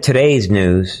looking at today's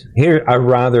news, here I'd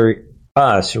rather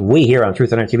we here on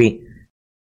Truth on TV,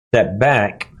 step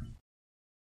back.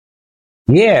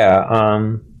 Yeah,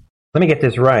 let me get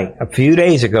this right. A few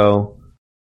days ago,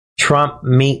 Trump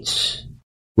meets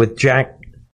with Jack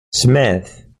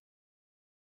Smith,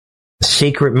 a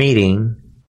secret meeting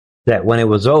that when it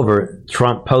was over,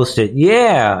 Trump posted,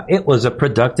 yeah, it was a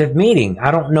productive meeting.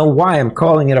 I don't know why I'm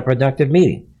calling it a productive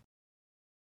meeting.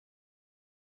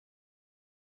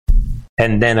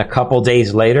 And then a couple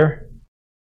days later,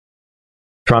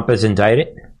 Trump is indicted.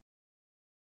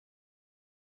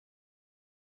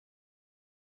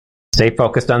 Stay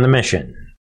focused on the mission.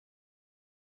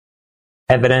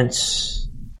 Evidence.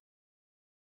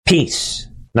 Peace.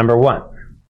 Number 1.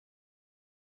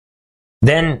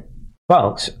 Then,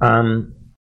 folks,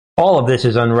 all of this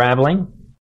is unraveling.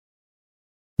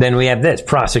 Then we have this.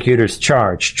 Prosecutors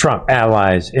charge Trump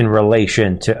allies in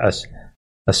relation to us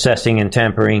assessing and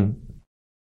tampering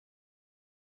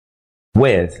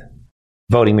with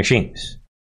voting machines.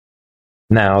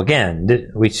 Now,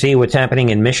 again, we see what's happening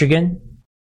in Michigan.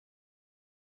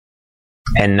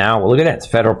 And now, look at this.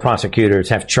 Federal prosecutors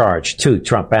have charged 2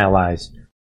 Trump allies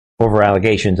over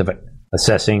allegations of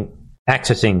accessing,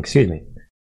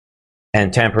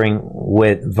 and tampering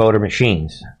with voter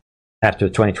machines after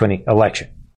the 2020 election.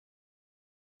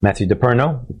 Matthew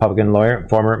DePerno, Republican lawyer and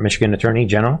former Michigan Attorney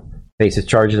General, faces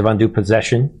charges of undue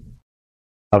possession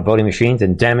of voting machines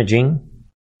and damaging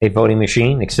a voting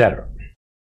machine, etc.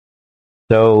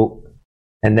 So,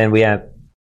 and then we have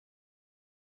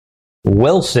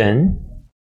Wilson,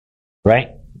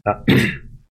 right?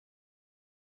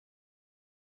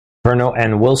 Perno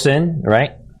and Wilson,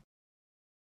 right?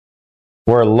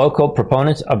 Were local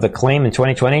proponents of the claim in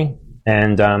 2020,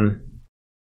 and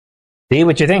see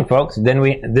what you think, folks. Then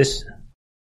this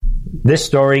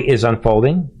story is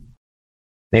unfolding.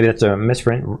 Maybe that's a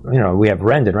misprint. We have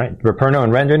Rendon, right? Perno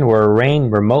and Rendon were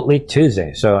arraigned remotely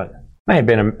Tuesday, so it might have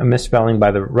been a misspelling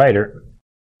by the writer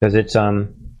because it's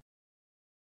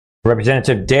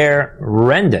Representative Dare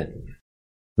Rendon,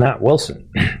 not Wilson.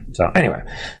 So anyway,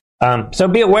 so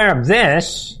be aware of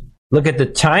this. Look at the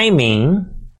timing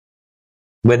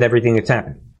with everything that's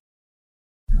happening.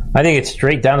 I think it's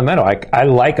straight down the middle. I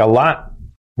like a lot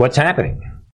what's happening.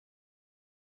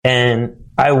 And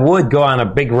I would go on a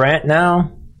big rant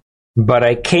now, but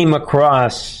I came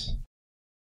across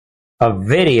a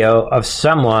video of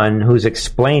someone who's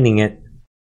explaining it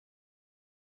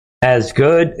as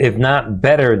good, if not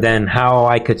better, than how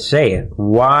I could say it.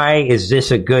 Why is this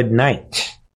a good night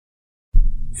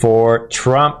for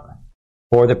Trump,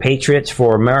 for the Patriots,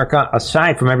 for America,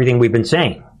 aside from everything we've been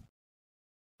saying?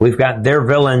 We've got their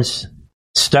villains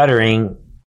stuttering,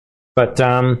 but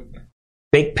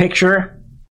big picture,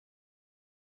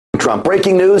 Trump.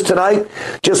 Breaking news tonight,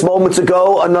 just moments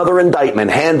ago, another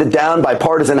indictment handed down by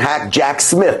partisan hack Jack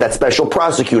Smith, that special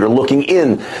prosecutor looking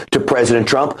into President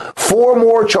Trump. 4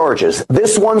 more charges,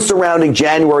 this one surrounding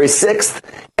January 6th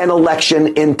and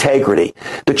election integrity.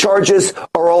 The charges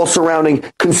are all surrounding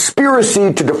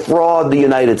conspiracy to defraud the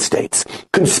United States,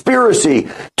 conspiracy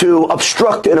to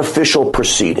obstruct an official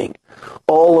proceeding.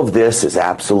 All of this is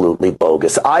absolutely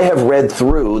bogus. I have read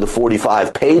through the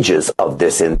 45 pages of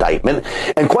this indictment,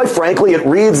 and quite frankly, it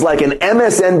reads like an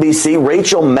MSNBC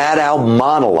Rachel Maddow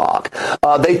monologue.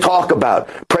 They talk about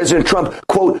President Trump,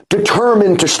 quote,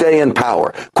 determined to stay in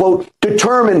power, quote,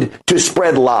 determined to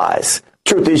spread lies.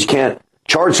 Truth is, you can't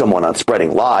charge someone on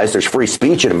spreading lies. There's free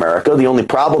speech in America. The only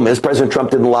problem is President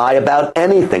Trump didn't lie about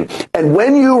anything. And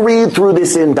when you read through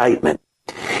this indictment,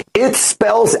 it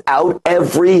spells out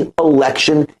every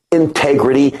election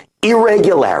integrity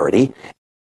irregularity.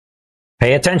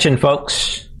 Pay attention,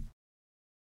 folks.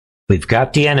 We've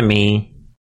got the enemy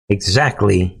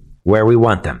exactly where we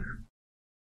want them.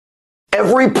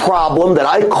 Every problem that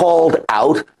I called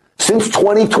out since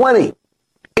 2020.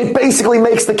 It basically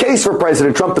makes the case for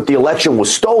President Trump that the election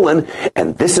was stolen,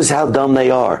 and this is how dumb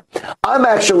they are. I'm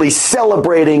actually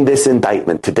celebrating this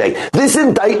indictment today. This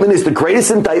indictment is the greatest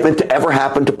indictment to ever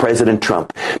happen to President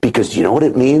Trump, because you know what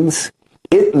it means?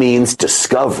 It means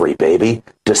discovery, baby.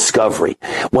 Discovery.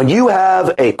 When you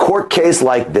have a court case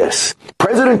like this,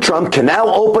 President Trump can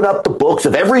now open up the books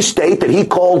of every state that he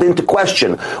called into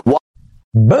question. Why?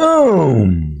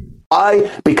 Boom!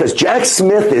 Why? Because Jack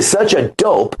Smith is such a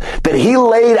dope that he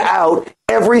laid out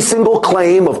every single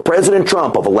claim of President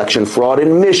Trump of election fraud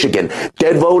in Michigan,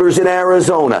 dead voters in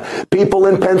Arizona, people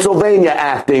in Pennsylvania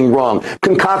acting wrong,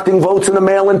 concocting votes in the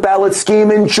mail-in ballot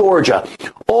scheme in Georgia.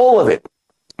 All of it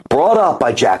brought up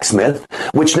by Jack Smith,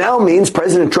 which now means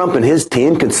President Trump and his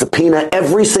team can subpoena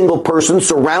every single person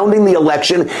surrounding the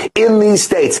election in these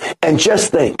states. And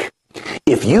just think,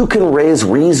 if you can raise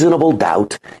reasonable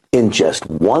doubt in just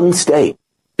one state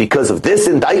because of this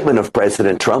indictment of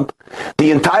President Trump,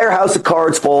 the entire house of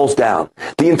cards falls down.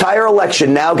 The entire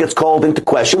election now gets called into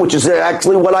question, which is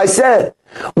actually what I said.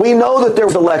 We know that there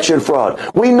was election fraud.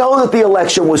 We know that the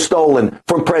election was stolen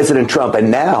from President Trump.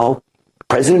 And now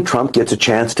President Trump gets a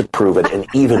chance to prove it. And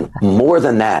even more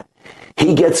than that,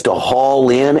 he gets to haul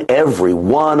in every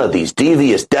one of these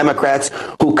devious Democrats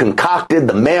who concocted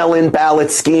the mail-in ballot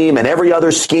scheme and every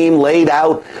other scheme laid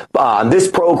out on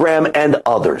this program and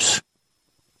others.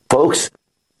 Folks,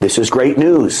 this is great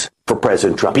news for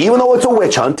President Trump. Even though it's a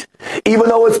witch hunt, even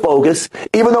though it's bogus,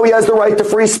 even though he has the right to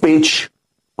free speech,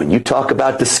 when you talk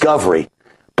about discovery,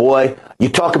 boy, you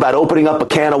talk about opening up a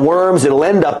can of worms, it'll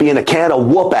end up being a can of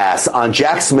whoop ass on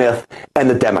Jack Smith and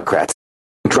the Democrats.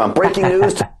 Trump, breaking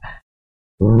news.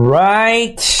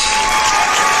 Right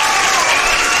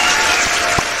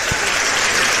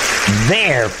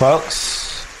there,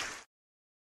 folks.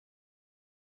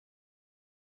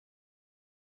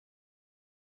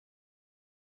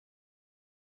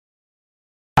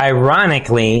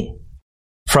 Ironically,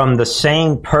 from the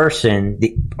same person,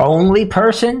 the only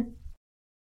person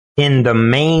in the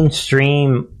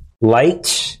mainstream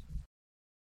lights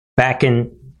back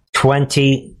in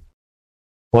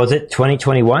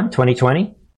 2021,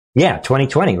 2020? Yeah,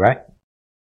 2020, right?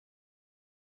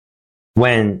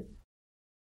 When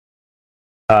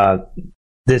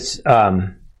this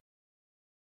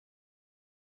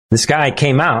guy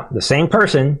came out, the same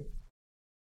person,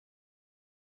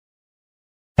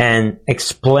 and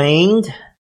explained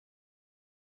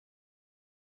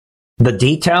the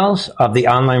details of the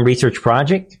online research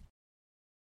project,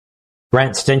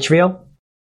 Grant Stinchfield.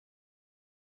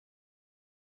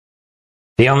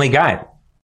 The only guy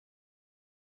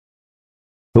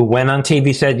who went on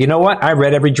TV said, you know what? I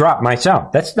read every drop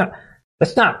myself. That's not,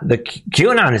 the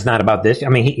QAnon is not about this. I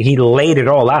mean, he laid it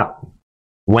all out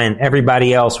when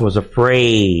everybody else was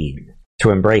afraid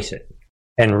to embrace it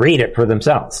and read it for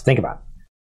themselves. Think about it.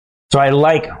 So I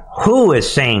like who is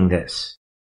saying this.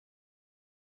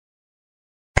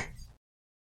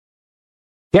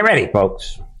 Get ready,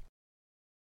 folks.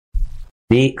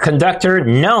 The conductor,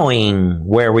 knowing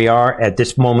where we are at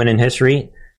this moment in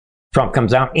history, Trump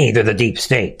comes out, either the deep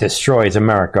state destroys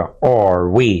America or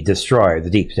we destroy the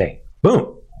deep state.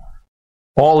 Boom.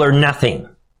 All or nothing.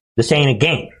 This ain't a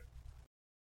game.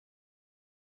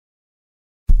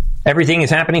 Everything is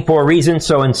happening for a reason.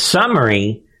 So in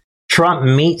summary, Trump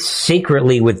meets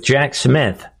secretly with Jack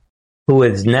Smith, who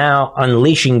is now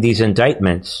unleashing these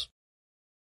indictments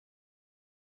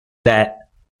that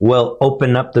will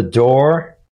open up the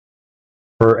door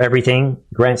for everything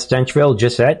Grant Stinchfield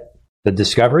just said, the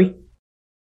discovery.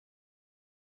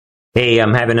 Hey,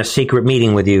 I'm having a secret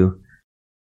meeting with you.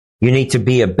 You need to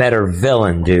be a better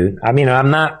villain, dude. I mean, I'm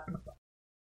not...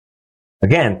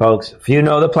 Again, folks, if you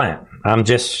know the plan, I don't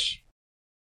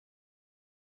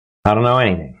know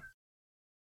anything.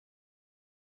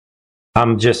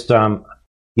 I'm just, God,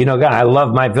 I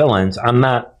love my villains. I'm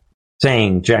not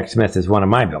saying Jack Smith is one of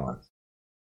my villains.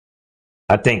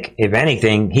 I think, if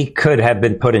anything, he could have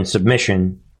been put in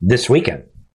submission this weekend.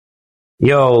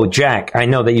 Yo, Jack, I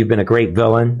know that you've been a great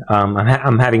villain.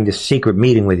 I'm having this secret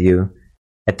meeting with you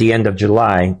at the end of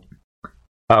July.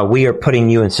 We are putting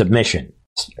you in submission,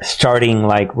 starting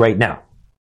like right now.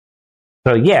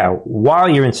 So yeah, while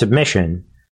you're in submission,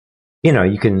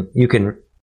 you can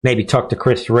maybe talk to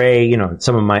Chris Ray,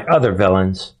 some of my other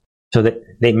villains, so that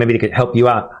they could help you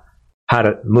out how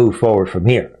to move forward from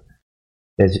here.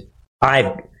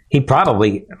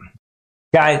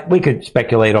 Guys, we could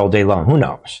speculate all day long. Who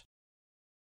knows?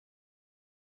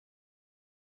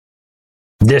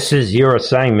 This is your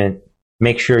assignment.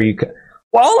 Make sure you.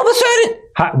 Well, all of a sudden,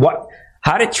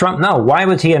 how did Trump know? Why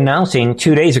was he announcing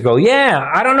 2 days ago? Yeah,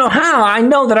 I don't know how. I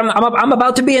know that I'm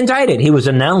about to be indicted. He was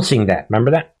announcing that.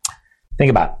 Remember that? Think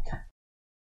about it.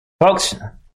 Folks,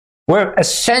 we're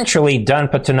essentially done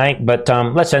for tonight, but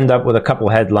let's end up with a couple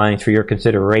headlines for your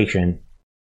consideration.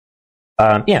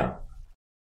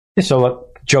 Just a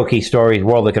jokey stories.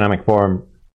 World Economic Forum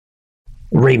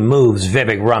removes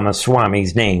Vivek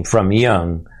Ramaswamy's name from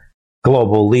young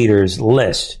global leaders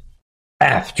list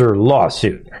after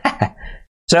lawsuit.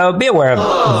 So be aware of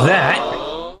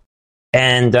that.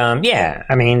 And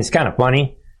it's kind of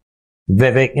funny.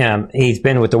 Vivek, he's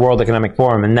been with the World Economic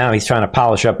Forum, and now he's trying to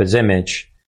polish up his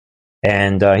image.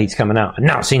 And he's coming out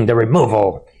announcing the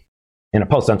removal in a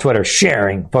post on Twitter,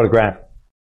 sharing a photograph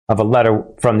of a letter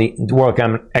from the World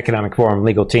Economic Forum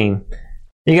legal team.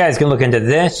 You guys can look into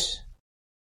this.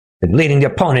 The leading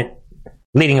opponent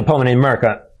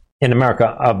in America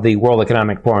of the World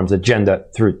Economic Forum's agenda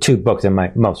through 2 books in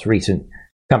my most recent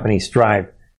company, Strive,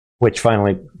 which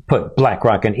finally put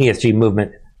BlackRock and ESG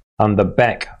movement on the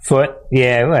back foot.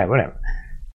 Yeah, whatever.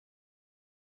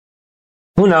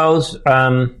 Who knows?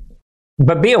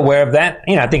 But be aware of that.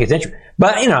 I think it's interesting.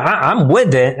 But, I'm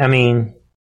with it. I mean,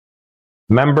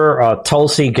 remember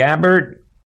Tulsi Gabbard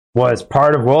was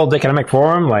part of World Economic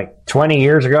Forum like 20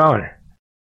 years ago? And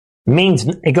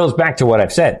it goes back to what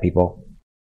I've said, people.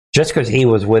 Just because he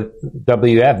was with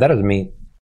WF, that doesn't mean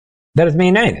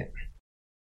anything.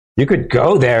 You could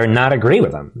go there and not agree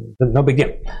with him. No big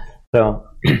deal. So,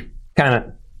 kind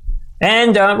of.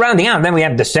 And rounding out, then we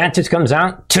have DeSantis comes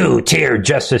out. 2-tier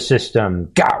justice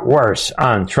system got worse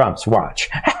on Trump's watch.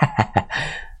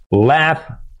 Laugh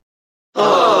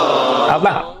out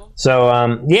loud. So,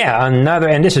 another,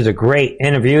 and this is a great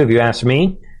interview if you ask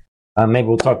me. Maybe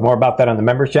we'll talk more about that on the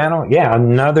members channel. Yeah,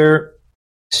 another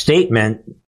statement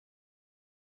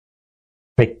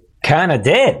they kind of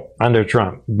did under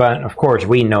Trump. But, of course,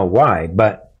 we know why.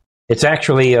 But it's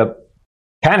actually a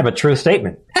kind of a true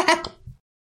statement.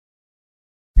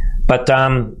 But,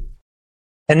 and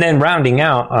then rounding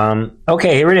out,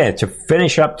 okay, here it is. To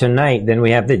finish up tonight, then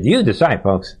we have this. You decide,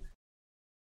 folks.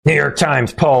 New York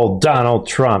Times poll, Donald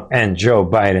Trump and Joe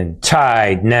Biden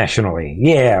tied nationally.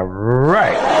 Yeah,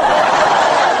 right.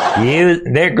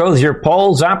 There goes your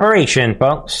polls operation,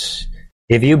 folks.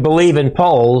 If you believe in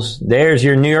polls, there's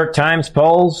your New York Times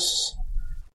polls.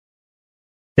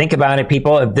 Think about it,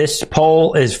 people. If this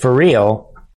poll is for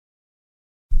real,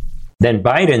 then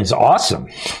Biden's awesome.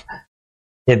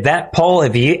 If that poll,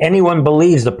 anyone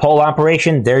believes the poll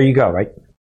operation, there you go, right?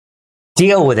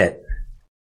 Deal with it.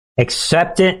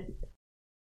 Accept it.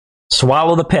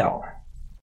 Swallow the pill.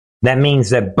 That means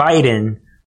that Biden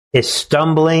is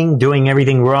stumbling, doing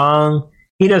everything wrong.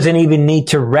 He doesn't even need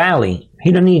to rally.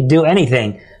 He doesn't need to do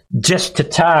anything just to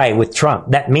tie with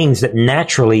Trump. That means that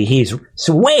naturally he's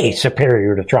way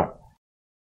superior to Trump.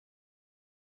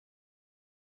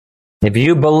 If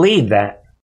you believe that,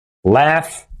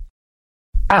 laugh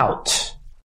out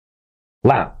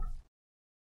loud.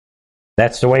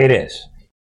 That's the way it is.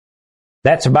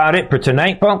 That's about it for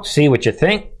tonight, folks. See what you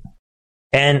think.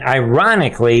 And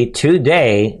ironically,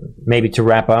 today, maybe to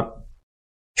wrap up,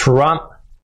 Trump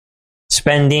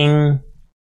spending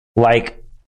like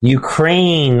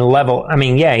Ukraine level. I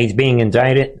mean, yeah, he's being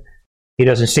indicted. He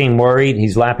doesn't seem worried.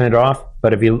 He's laughing it off.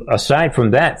 But if you, aside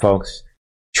from that, folks,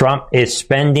 Trump is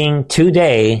spending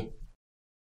today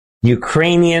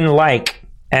Ukrainian-like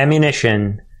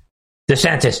ammunition.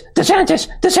 DeSantis.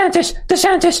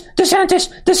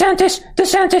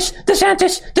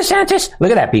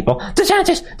 Look at that, people.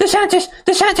 DeSantis.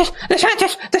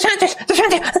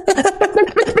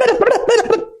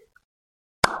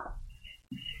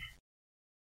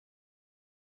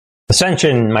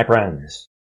 Ascension, my friends.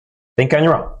 Think on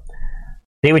your own.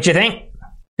 See what you think.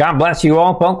 God bless you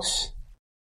all, folks.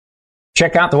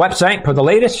 Check out the website for the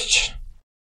latest.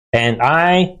 And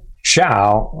I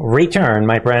shall return,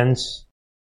 my friends,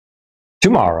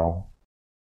 tomorrow,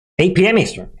 8 p.m.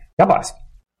 Eastern. God bless.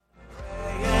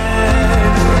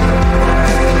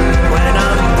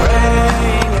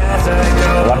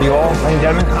 I love you all, ladies and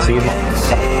gentlemen. I'll see you tomorrow.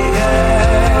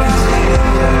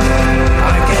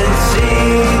 I can see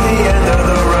the end of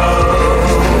the road.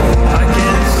 I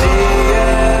can see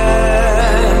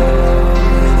it.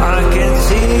 I can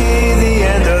see the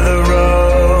end of the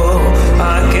road.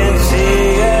 I can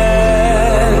see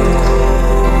it.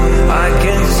 I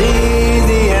can see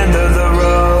the end of the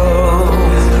road.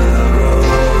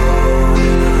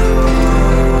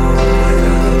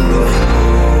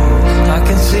 I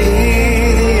can see.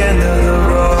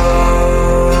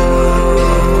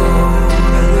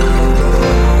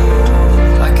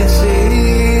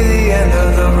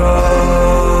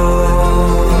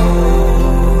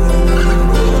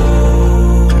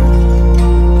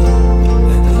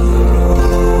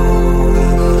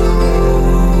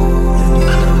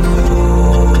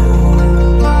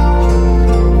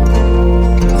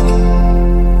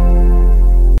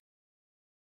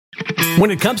 When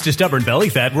it comes to stubborn belly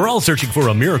fat, we're all searching for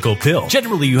a miracle pill.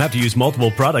 Generally, you have to use multiple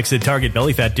products that target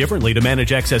belly fat differently to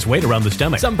manage excess weight around the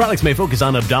stomach. Some products may focus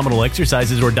on abdominal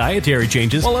exercises or dietary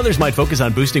changes, while others might focus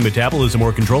on boosting metabolism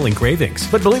or controlling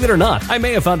cravings. But believe it or not, I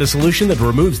may have found a solution that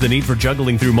removes the need for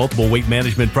juggling through multiple weight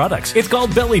management products. It's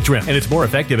called Belly Trim, and it's more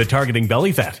effective at targeting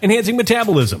belly fat, enhancing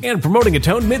metabolism, and promoting a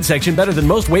toned midsection better than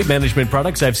most weight management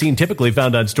products I've seen typically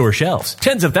found on store shelves.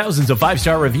 Tens of thousands of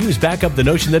 5-star reviews back up the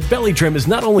notion that Belly Trim is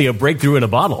not only a breakthrough in a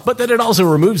bottle, but that it also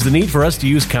removes the need for us to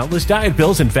use countless diet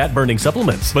pills and fat-burning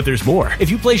supplements. But there's more. If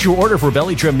you place your order for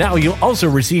Belly Trim now, you'll also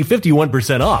receive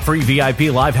 51% off, free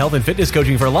VIP live health and fitness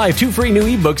coaching for life, 2 free new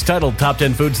ebooks titled Top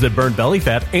 10 Foods That Burn Belly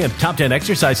Fat and Top 10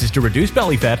 Exercises to Reduce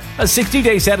Belly Fat, a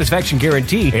 60-day satisfaction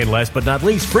guarantee, and last but not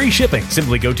least, free shipping.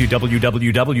 Simply go to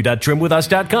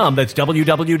www.trimwithus.com. That's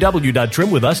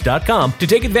www.trimwithus.com to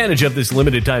take advantage of this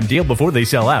limited time deal before they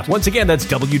sell out. Once again, that's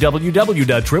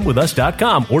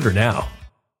www.trimwithus.com. Order now.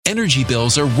 Energy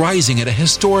bills are rising at a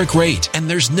historic rate, and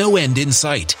there's no end in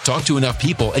sight. Talk to enough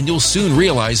people, and you'll soon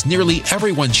realize nearly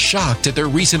everyone's shocked at their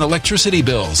recent electricity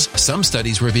bills. Some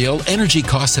studies reveal energy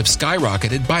costs have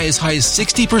skyrocketed by as high as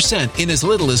 60% in as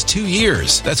little as 2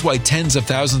 years. That's why tens of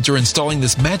thousands are installing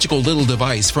this magical little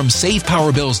device from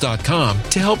SavePowerBills.com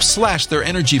to help slash their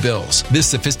energy bills. This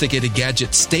sophisticated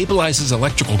gadget stabilizes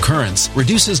electrical currents,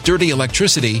 reduces dirty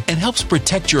electricity, and helps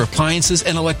protect your appliances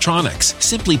and electronics.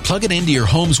 Simply plug it into your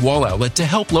home's wall outlet to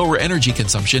help lower energy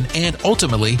consumption and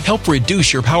ultimately help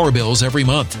reduce your power bills every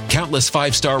month. Countless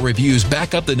 5-star reviews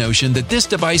back up the notion that this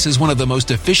device is one of the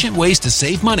most efficient ways to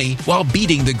save money while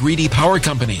beating the greedy power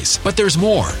companies. But there's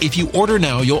more. If you order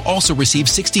now, you'll also receive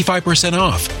 65%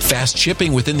 off, fast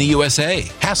shipping within the USA,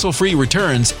 hassle-free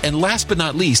returns, and last but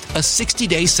not least, a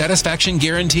 60-day satisfaction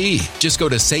guarantee. Just go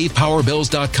to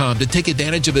SavePowerBills.com to take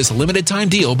advantage of this limited time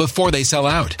deal before they sell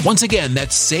out. Once again,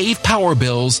 that's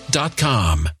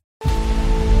SavePowerBills.com.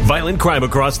 Violent crime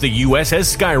across the U.S.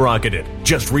 has skyrocketed.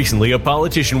 Just recently, a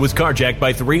politician was carjacked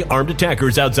by 3 armed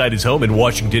attackers outside his home in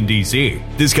Washington, D.C.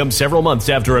 This comes several months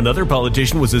after another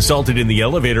politician was assaulted in the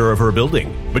elevator of her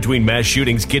building. Between mass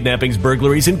shootings, kidnappings,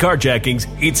 burglaries, and carjackings,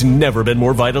 it's never been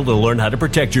more vital to learn how to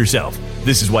protect yourself.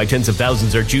 This is why tens of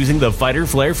thousands are choosing the Fighter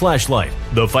Flare flashlight.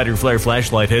 The Fighter Flare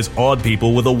flashlight has awed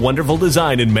people with a wonderful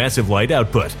design and massive light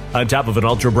output. On top of an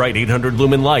ultra-bright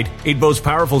 800-lumen light, it boasts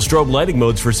powerful strobe lighting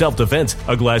modes for self-defense,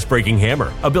 a glass-breaking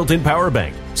hammer, a built-in power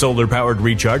bank, solar-powered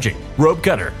recharging, rope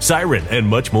cutter, siren, and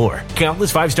much more.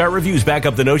 Countless 5-star reviews back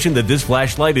up the notion that this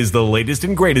flashlight is the latest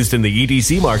and greatest in the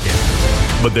EDC market.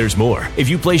 But there's more. If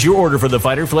you place your order for the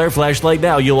Fighter Flare flashlight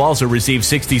now, you'll also receive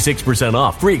 66%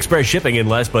 off, free express shipping, and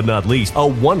last but not least, a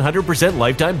 100%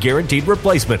 lifetime guaranteed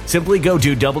replacement. Simply go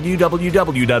to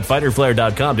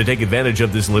www.fighterflare.com to take advantage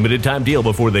of this limited time deal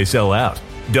before they sell out.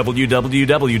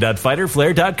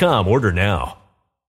 www.fighterflare.com. Order now.